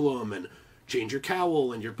 customize your emblem and change your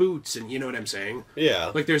cowl and your boots, and you know what I'm saying?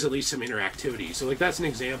 Yeah. Like, there's at least some interactivity. So, like, that's an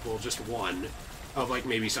example, just one, of, like,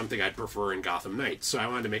 maybe something I'd prefer in Gotham Knights. So I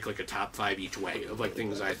wanted to make, like, a top 5 each way of, like,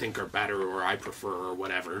 things I think are better or I prefer or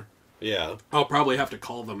whatever. Yeah. I'll probably have to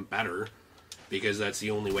call them better, because that's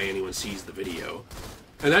the only way anyone sees the video.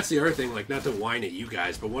 And that's the other thing, like, not to whine at you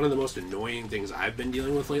guys, but one of the most annoying things I've been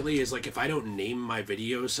dealing with lately is, like, if I don't name my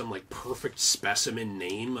videos some, like, perfect specimen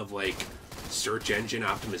name of, like, search engine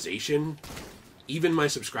optimization, even my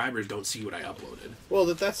subscribers don't see what I uploaded. Well,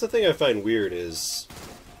 that's the thing I find weird is,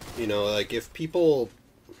 you know, like, if people...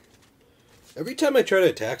 Every time I try to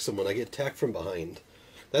attack someone, I get attacked from behind.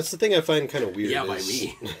 That's the thing I find kind of weird. Yeah, by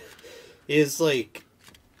me. Is, like...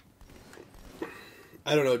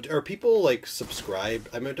 I don't know, are people, like, subscribed?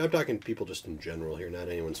 I'm talking people just in general here, not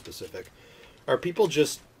anyone specific. Are people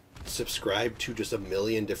just subscribed to just a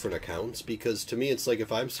million different accounts? Because to me, it's like,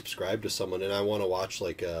 if I'm subscribed to someone and I want to watch,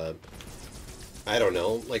 like, I don't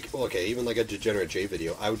know, like, okay, even like a Degenerate J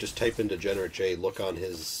video, I would just type in Degenerate J, look on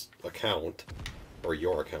his account, or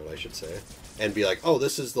your account, I should say, and be like, oh,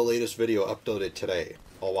 this is the latest video uploaded today.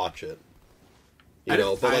 I'll watch it. You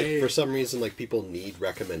know, but like for some reason, like people need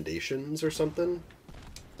recommendations or something.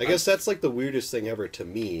 I guess that's like the weirdest thing ever to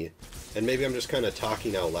me, and maybe I'm just kind of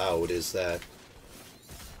talking out loud, is that,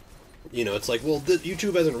 you know, it's like, well,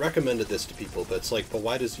 YouTube hasn't recommended this to people, but it's like, but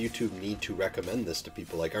why does YouTube need to recommend this to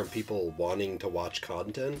people? Like, aren't people wanting to watch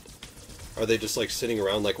content? Are they just like sitting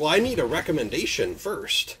around like, well, I need a recommendation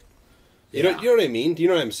first? You know what I mean? Do you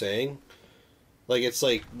know what I'm saying? Like, it's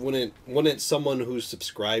like when it's someone who's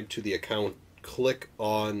subscribed to the account, click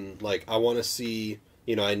on like, I want to see,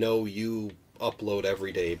 you know, I know you upload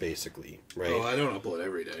every day, basically, right? Oh, I don't upload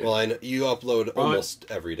every day. Well, I know you upload almost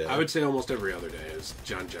every day. I would say almost every other day is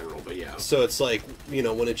John General, but yeah. So it's like, you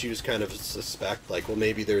know, wouldn't you just kind of suspect, like, well,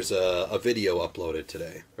 maybe there's a video uploaded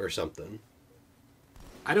today or something?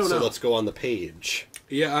 I don't know. So let's go on the page.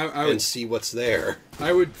 Yeah, I would, and see what's there.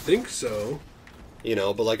 I would think so. You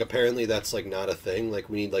know, but like apparently that's like not a thing. Like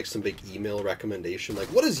we need like some big email recommendation. Like,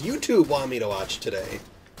 what does YouTube want me to watch today?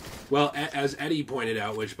 Well, as Eddie pointed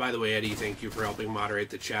out, which, by the way, Eddie, thank you for helping moderate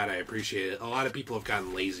the chat. I appreciate it. A lot of people have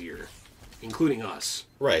gotten lazier, including us.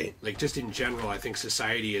 Right. Like, just in general, I think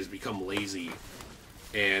society has become lazy.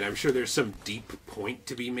 And I'm sure there's some deep point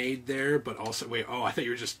to be made there, but also... Wait, oh, I thought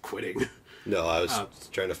you were just quitting. No, I was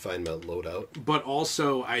trying to find my loadout. But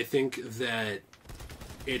also, I think that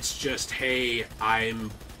it's just, hey, I'm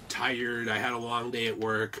tired, I had a long day at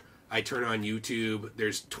work, I turn on YouTube,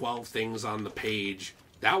 there's 12 things on the page...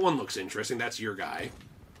 That one looks interesting. That's your guy.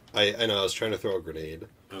 I know. I was trying to throw a grenade.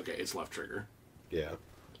 Okay, it's left trigger. Yeah.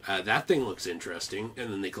 That thing looks interesting,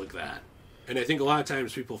 and then they click that. And I think a lot of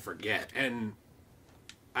times people forget. And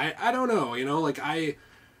I don't know, you know, like I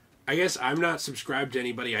guess I'm not subscribed to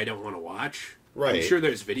anybody I don't want to watch. Right. I'm sure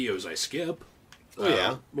there's videos I skip. Oh,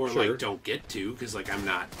 yeah. Or sure. like don't get to, because like I'm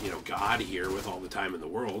not, you know, God here with all the time in the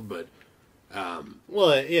world, but...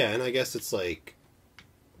 Well, yeah, and I guess it's like...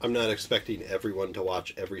 I'm not expecting everyone to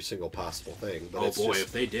watch every single possible thing. But oh boy,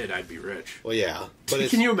 if they did, I'd be rich. Well, yeah. But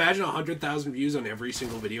can you imagine 100,000 views on every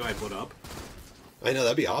single video I put up? I know,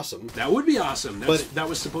 that'd be awesome. That would be awesome. That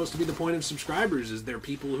was supposed to be the point of subscribers, is they're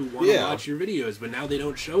people who want to watch your videos, but now they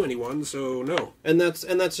don't show anyone, so no. And that's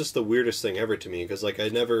just the weirdest thing ever to me, because like I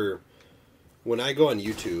never... When I go on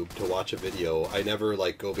YouTube to watch a video, I never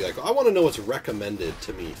like go be like, oh, I want to know what's recommended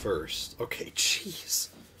to me first. Okay, jeez.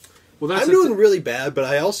 Well, I'm doing really bad, but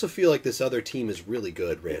I also feel like this other team is really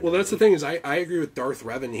good, randomly. Well, that's the thing, is I agree with Darth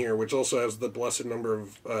Revan here, which also has the blessed number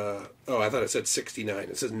of... I thought it said 69.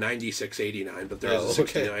 It says 9689, but there's a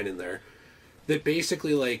 69 in there. That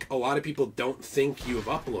basically, like, a lot of people don't think you have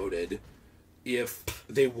uploaded if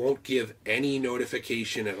they won't give any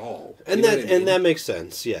notification at all. And that makes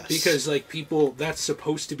sense, yes. Because, like, people... That's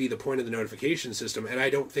supposed to be the point of the notification system, and I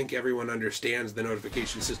don't think everyone understands the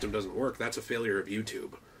notification system doesn't work. That's a failure of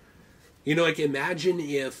YouTube. You know, like, imagine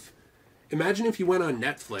if you went on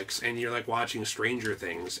Netflix and you're, like, watching Stranger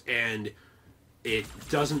Things, and it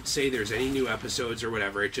doesn't say there's any new episodes or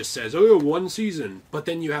whatever. It just says, oh, one season. But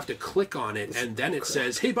then you have to click on it, and then it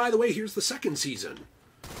says, hey, by the way, here's the second season.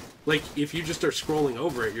 Like, if you just start scrolling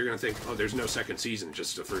over it, you're going to think, oh, there's no second season,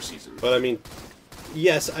 just the first season. But, I mean,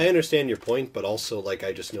 yes, I understand your point, but also, like,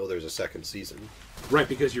 I just know there's a second season. Right,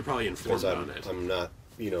 because you're probably informed on it. I'm not,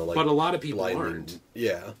 you know, like... But a lot of people aren't.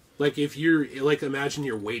 Yeah. Like, if you're... Like, imagine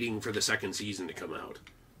you're waiting for the second season to come out.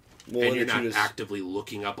 Well, and you're not actively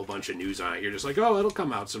looking up a bunch of news on it. You're just like, oh, it'll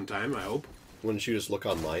come out sometime, I hope. Wouldn't you just look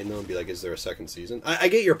online, though, and be like, is there a second season? I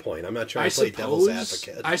get your point. I'm not trying to play devil's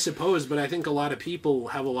advocate. I suppose, but I think a lot of people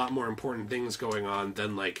have a lot more important things going on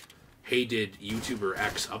than, like, hey, did YouTuber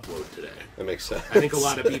X upload today? That makes sense. I think a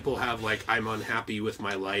lot of people have, like, I'm unhappy with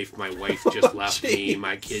my life, my wife just left me,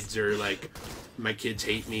 my kids are, like, my kids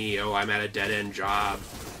hate me, oh, I'm at a dead-end job.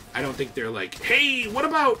 I don't think they're like, hey, what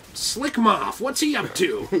about Slick Moth? What's he up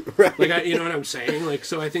to? Right. Like, you know what I'm saying? Like,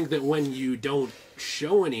 so I think that when you don't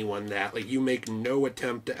show anyone that, like, you make no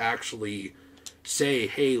attempt to actually say,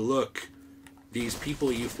 hey, look, these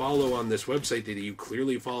people you follow on this website that you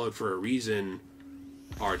clearly followed for a reason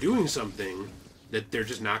are doing something, that they're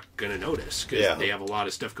just not going to notice because they have a lot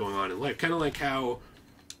of stuff going on in life. Kind of like how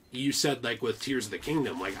you said, like, with Tears of the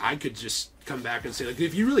Kingdom, like, I could just come back and say, like,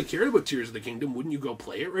 if you really cared about Tears of the Kingdom, wouldn't you go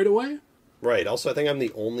play it right away? Right. Also, I think I'm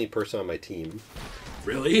the only person on my team.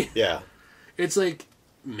 Really? Yeah. It's like,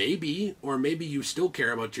 maybe, or maybe you still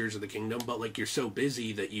care about Tears of the Kingdom, but, like, you're so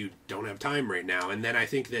busy that you don't have time right now. And then I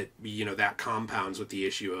think that, you know, that compounds with the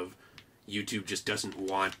issue of YouTube just doesn't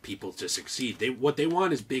want people to succeed. What they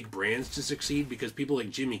want is big brands to succeed, because people like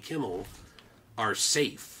Jimmy Kimmel are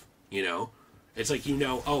safe, you know? It's like,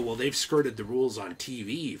 oh, well, they've skirted the rules on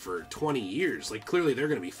TV for 20 years. Like, clearly they're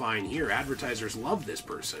going to be fine here. Advertisers love this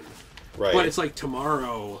person. Right. But it's like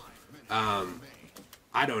tomorrow,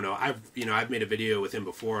 I don't know. I've made a video with him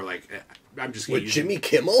before. Like, I'm just with Jimmy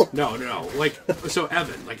Kimmel. No. Like, so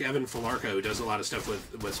Evan Falarka, who does a lot of stuff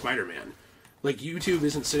with Spider-Man. Like, YouTube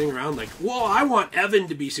isn't sitting around like, well, I want Evan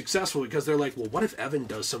to be successful, because they're like, well, what if Evan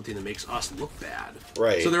does something that makes us look bad?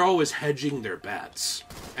 Right. So they're always hedging their bets,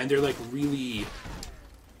 and they're like really.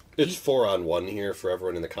 It's 4-on-1 here for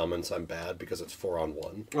everyone in the comments. I'm bad because it's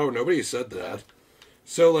 4-on-1. Oh, nobody said that.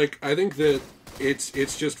 So, like, I think that it's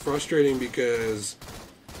just frustrating because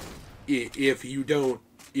if you don't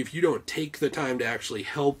take the time to actually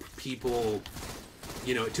help people,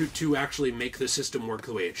 to actually make the system work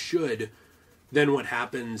the way it should, then what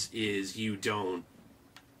happens is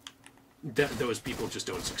those people just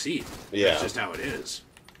don't succeed. Yeah. That's just how it is.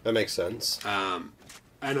 That makes sense. And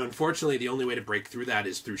unfortunately, the only way to break through that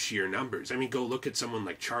is through sheer numbers. I mean, go look at someone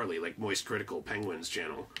like Charlie, like Moist Critical Penguin's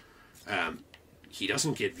channel. He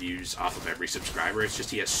doesn't get views off of every subscriber. It's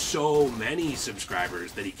just he has so many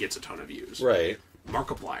subscribers that he gets a ton of views. Right.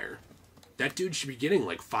 Markiplier. That dude should be getting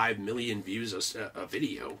like 5 million views a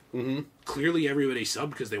video. Mm-hmm. Clearly everybody subbed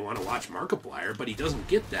because they want to watch Markiplier, but he doesn't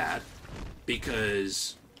get that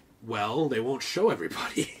because, well, they won't show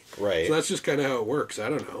everybody. Right. So that's just kind of how it works. I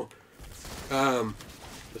don't know.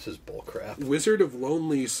 This is bullcrap. Wizard of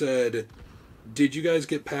Lonely said, did you guys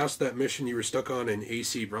get past that mission you were stuck on in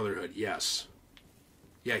AC Brotherhood? Yes.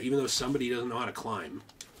 Yeah, even though somebody doesn't know how to climb.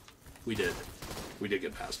 We did. We did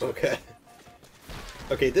get past it. Okay.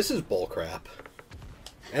 Okay, this is bullcrap.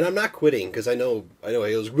 And I'm not quitting, because I know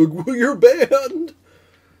Halo's you're banned!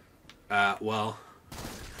 Well...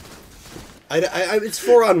 it's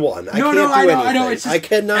 4-on-1. I can't do anything. I know. It's just, I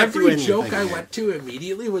cannot do anything. Every joke I went to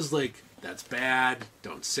immediately was like, that's bad,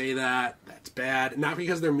 don't say that, that's bad. Not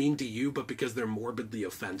because they're mean to you, but because they're morbidly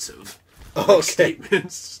offensive. Okay.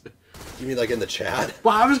 Statements. You mean like in the chat?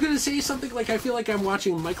 Well, I was going to say something like, I feel like I'm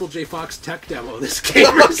watching Michael J. Fox tech demo this game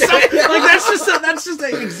or something. Like, that's just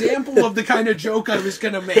an example of the kind of joke I was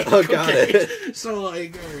going to make. Oh, got it. So,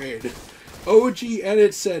 like, alright. OG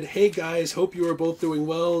Edit said, hey guys, hope you are both doing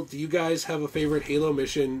well. Do you guys have a favorite Halo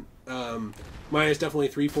mission? Mine is definitely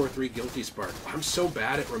 343 Guilty Spark. I'm so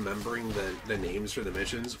bad at remembering the names for the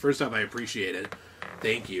missions. First off, I appreciate it.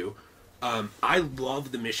 Thank you. I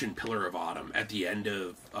love the mission Pillar of Autumn at the end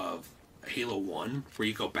of Halo 1, where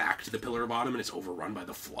you go back to the Pillar of Autumn and it's overrun by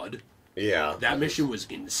the flood. Yeah. That mission was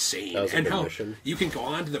insane. That was a and good how mission. You can go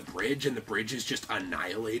onto the bridge and the bridge is just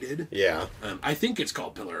annihilated. Yeah. I think it's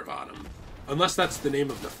called Pillar of Autumn. Unless that's the name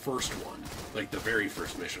of the first one. Like the very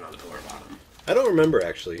first mission on the Pillar of Autumn. I don't remember,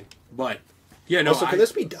 actually. But, yeah, no, also, can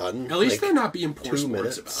this be done? At least like, they're not being poor 2 sports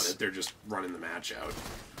minutes? about it. They're just running the match out.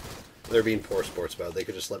 They're being poor sports about it. They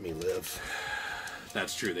could just let me live.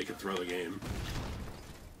 That's true. They could throw the game.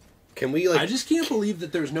 Can we, like... I just can't believe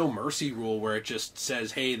that there's no mercy rule where it just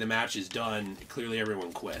says, hey, the match is done. Clearly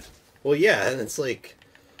everyone quit. Well, yeah, and it's like...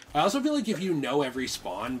 I also feel like if you know every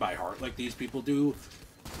spawn by heart like these people do,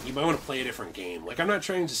 you might want to play a different game. Like, I'm not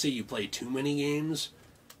trying to say you play too many games,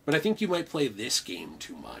 but I think you might play this game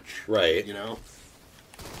too much. Right. You know?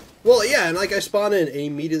 Well, yeah, and like I spawn in and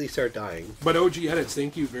immediately start dying. But OG Edits,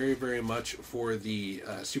 thank you very, very much for the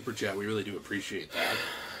super chat. We really do appreciate that.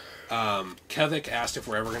 Kevik asked if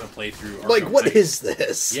we're ever going to play through Arkham Like, what Knight. is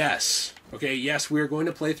this? Yes. Okay, yes, we are going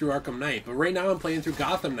to play through Arkham Knight, but right now I'm playing through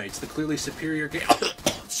Gotham Knights, the clearly superior game.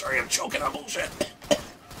 Sorry, I'm choking on bullshit.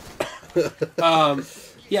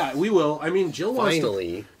 Yeah, we will. I mean, Jill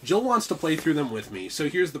wants to play through them with me. So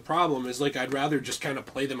here's the problem: is like I'd rather just kind of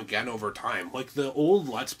play them again over time. Like the old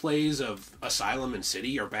Let's Plays of Asylum and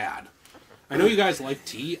City are bad. I know you guys like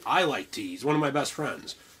T. I like T. He's one of my best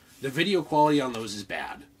friends. The video quality on those is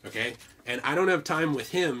bad. Okay, and I don't have time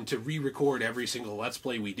with him to re-record every single Let's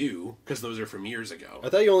Play we do because those are from years ago. I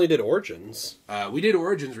thought you only did Origins. We did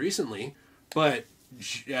Origins recently, but.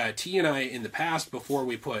 T and I in the past before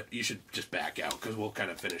we put you should just back out because we'll kind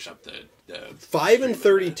of finish up the 5 and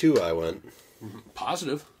 32 I went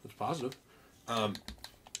positive. It's positive.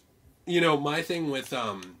 You know, my thing with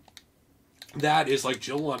that is like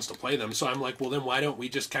Jill wants to play them, so I'm like, well then why don't we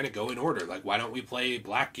just kind of go in order? Like why don't we play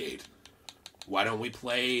Blackgate? Why don't we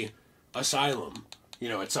play Asylum? You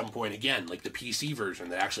know, at some point again, like the PC version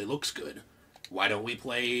that actually looks good. Why don't we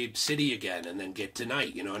play City again and then get to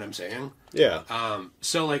Night? You know what I'm saying? Yeah.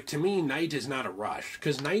 So, like, to me, Night is not a rush.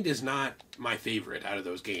 Because Night is not my favorite out of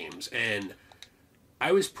those games. And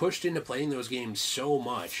I was pushed into playing those games so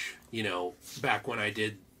much, you know, back when I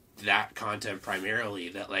did that content primarily,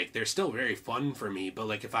 that, like, they're still very fun for me, but,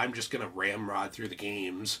 like, if I'm just gonna ramrod through the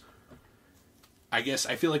games, I guess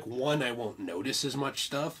I feel like, one, I won't notice as much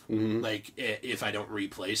stuff, like, if I don't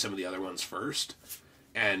replay some of the other ones first,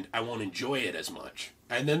 and I won't enjoy it as much.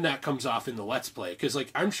 And then that comes off in the Let's Play, because,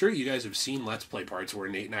 like, I'm sure you guys have seen Let's Play parts where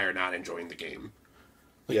Nate and I are not enjoying the game.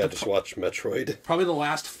 Like, yeah, just watch Metroid. Probably the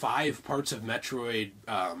last 5 parts of Metroid...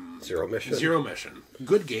 Zero Mission. Zero Mission.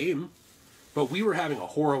 Good game. But we were having a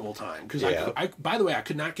horrible time. Because, by the way, I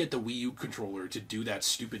could not get the Wii U controller to do that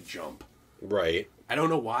stupid jump. Right. I don't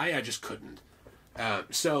know why, I just couldn't.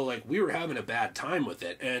 So, like, we were having a bad time with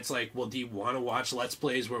it. And it's like, well, do you want to watch Let's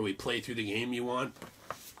Plays where we play through the game you want?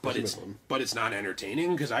 But it's not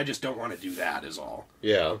entertaining? Because I just don't want to do that, is all.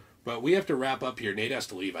 Yeah. But we have to wrap up here. Nate has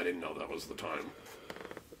to leave. I didn't know that was the time.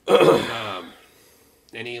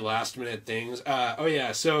 Any last minute things? Oh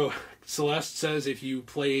yeah, so Celeste says if you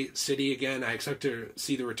play City again, I expect to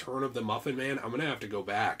see the return of the Muffin Man. I'm gonna have to go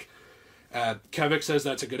back. Kevik says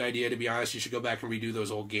that's a good idea. To be honest, you should go back and redo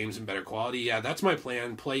those old games in better quality. Yeah, that's my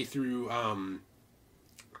plan. Play through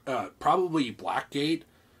probably Blackgate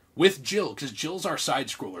with Jill, because Jill's our side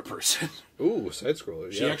scroller person. Ooh, side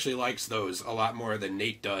scroller. She actually likes those a lot more than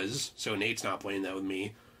Nate does. So Nate's not playing that with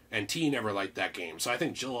me. And T never liked that game. So I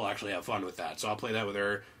think Jill will actually have fun with that. So I'll play that with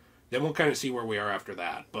her. Then we'll kind of see where we are after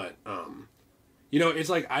that. But, you know, it's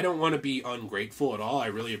like, I don't want to be ungrateful at all. I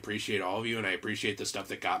really appreciate all of you, and I appreciate the stuff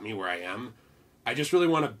that got me where I am. I just really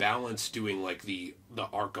want to balance doing, like, the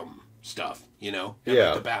Arkham stuff, you know? And,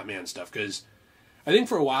 like, the Batman stuff. Because I think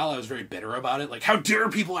for a while I was very bitter about it. Like, how dare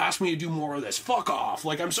people ask me to do more of this? Fuck off.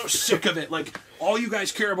 Like, I'm so sick of it. Like, all you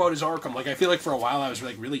guys care about is Arkham. Like, I feel like for a while I was,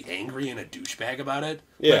 like, really angry and a douchebag about it.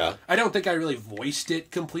 Yeah. Like, I don't think I really voiced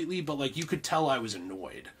it completely, but, like, you could tell I was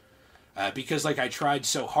annoyed. Because, like, I tried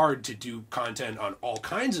so hard to do content on all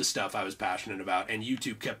kinds of stuff I was passionate about, and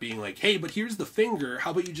YouTube kept being like, hey, but here's the finger.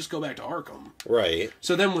 How about you just go back to Arkham? Right.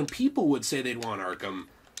 So then when people would say they'd want Arkham,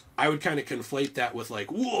 I would kind of conflate that with,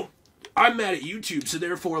 like, whoa, I'm mad at YouTube, so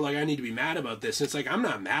therefore, like, I need to be mad about this. And it's like, I'm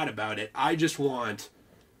not mad about it. I want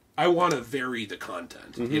to vary the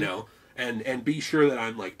content, you know, and be sure that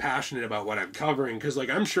I'm, like, passionate about what I'm covering. Because,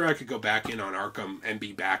 like, I'm sure I could go back in on Arkham and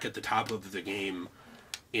be back at the top of the game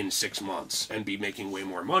in 6 months and be making way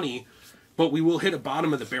more money. But we will hit a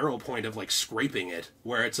bottom of the barrel point of, like, scraping it,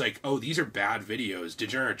 where it's like, oh, these are bad videos.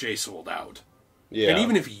 Degenerate J sold out. Yeah. And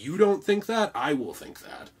even if you don't think that, I will think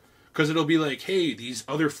that. Because it'll be like, hey, these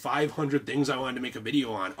other 500 things I wanted to make a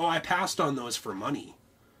video on, oh, I passed on those for money.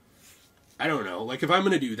 I don't know. Like, if I'm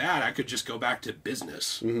going to do that, I could just go back to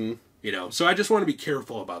business. You know? So I just want to be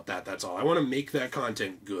careful about that, that's all. I want to make that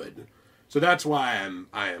content good. So that's why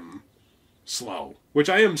I am slow. Which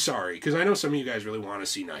I am sorry, because I know some of you guys really want to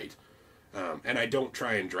see Night. And I don't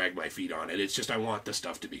try and drag my feet on it. It's just I want the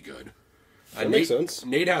stuff to be good. That makes sense.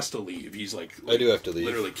 Nate has to leave. He's like I do have to leave.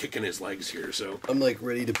 Literally kicking his legs here. So I'm like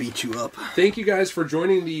ready to beat you up. Thank you guys for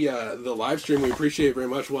joining the live stream. We appreciate it very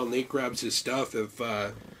much. While Nate grabs his stuff, if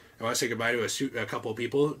I want to say goodbye to a couple of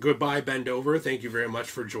people. Goodbye, Bend Over. Thank you very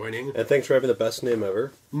much for joining. And thanks for having the best name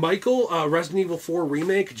ever. Michael, Resident Evil 4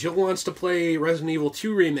 Remake. Jill wants to play Resident Evil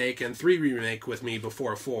 2 Remake and 3 Remake with me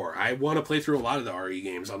before 4. I want to play through a lot of the RE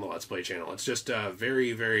games on the Let's Play channel. It's just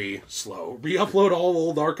very, very slow. Re-upload all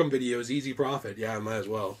old Arkham videos. Easy profit. Yeah, I might as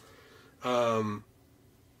well. I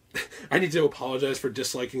need to apologize for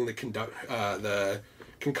disliking the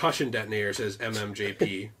concussion detonator, says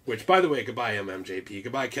MMJP. Which, by the way, goodbye, MMJP.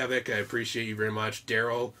 Goodbye, Kevik. I appreciate you very much.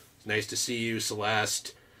 Daryl, it's nice to see you.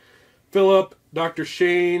 Celeste, Philip, Dr.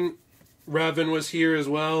 Shane, Revan was here as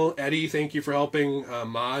well. Eddie, thank you for helping.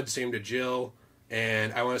 Mod, same to Jill.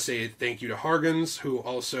 And I want to say thank you to Hargens, who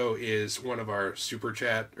also is one of our super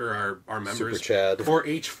chat, or our members. Super Chad. For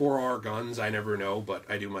H4R guns, I never know, but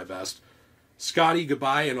I do my best. Scotty,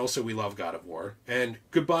 goodbye, and also we love God of War. And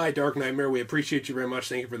goodbye, Dark Nightmare. We appreciate you very much.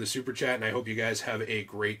 Thank you for the super chat, and I hope you guys have a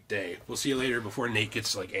great day. We'll see you later before Nate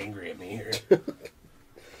gets, like, angry at me here.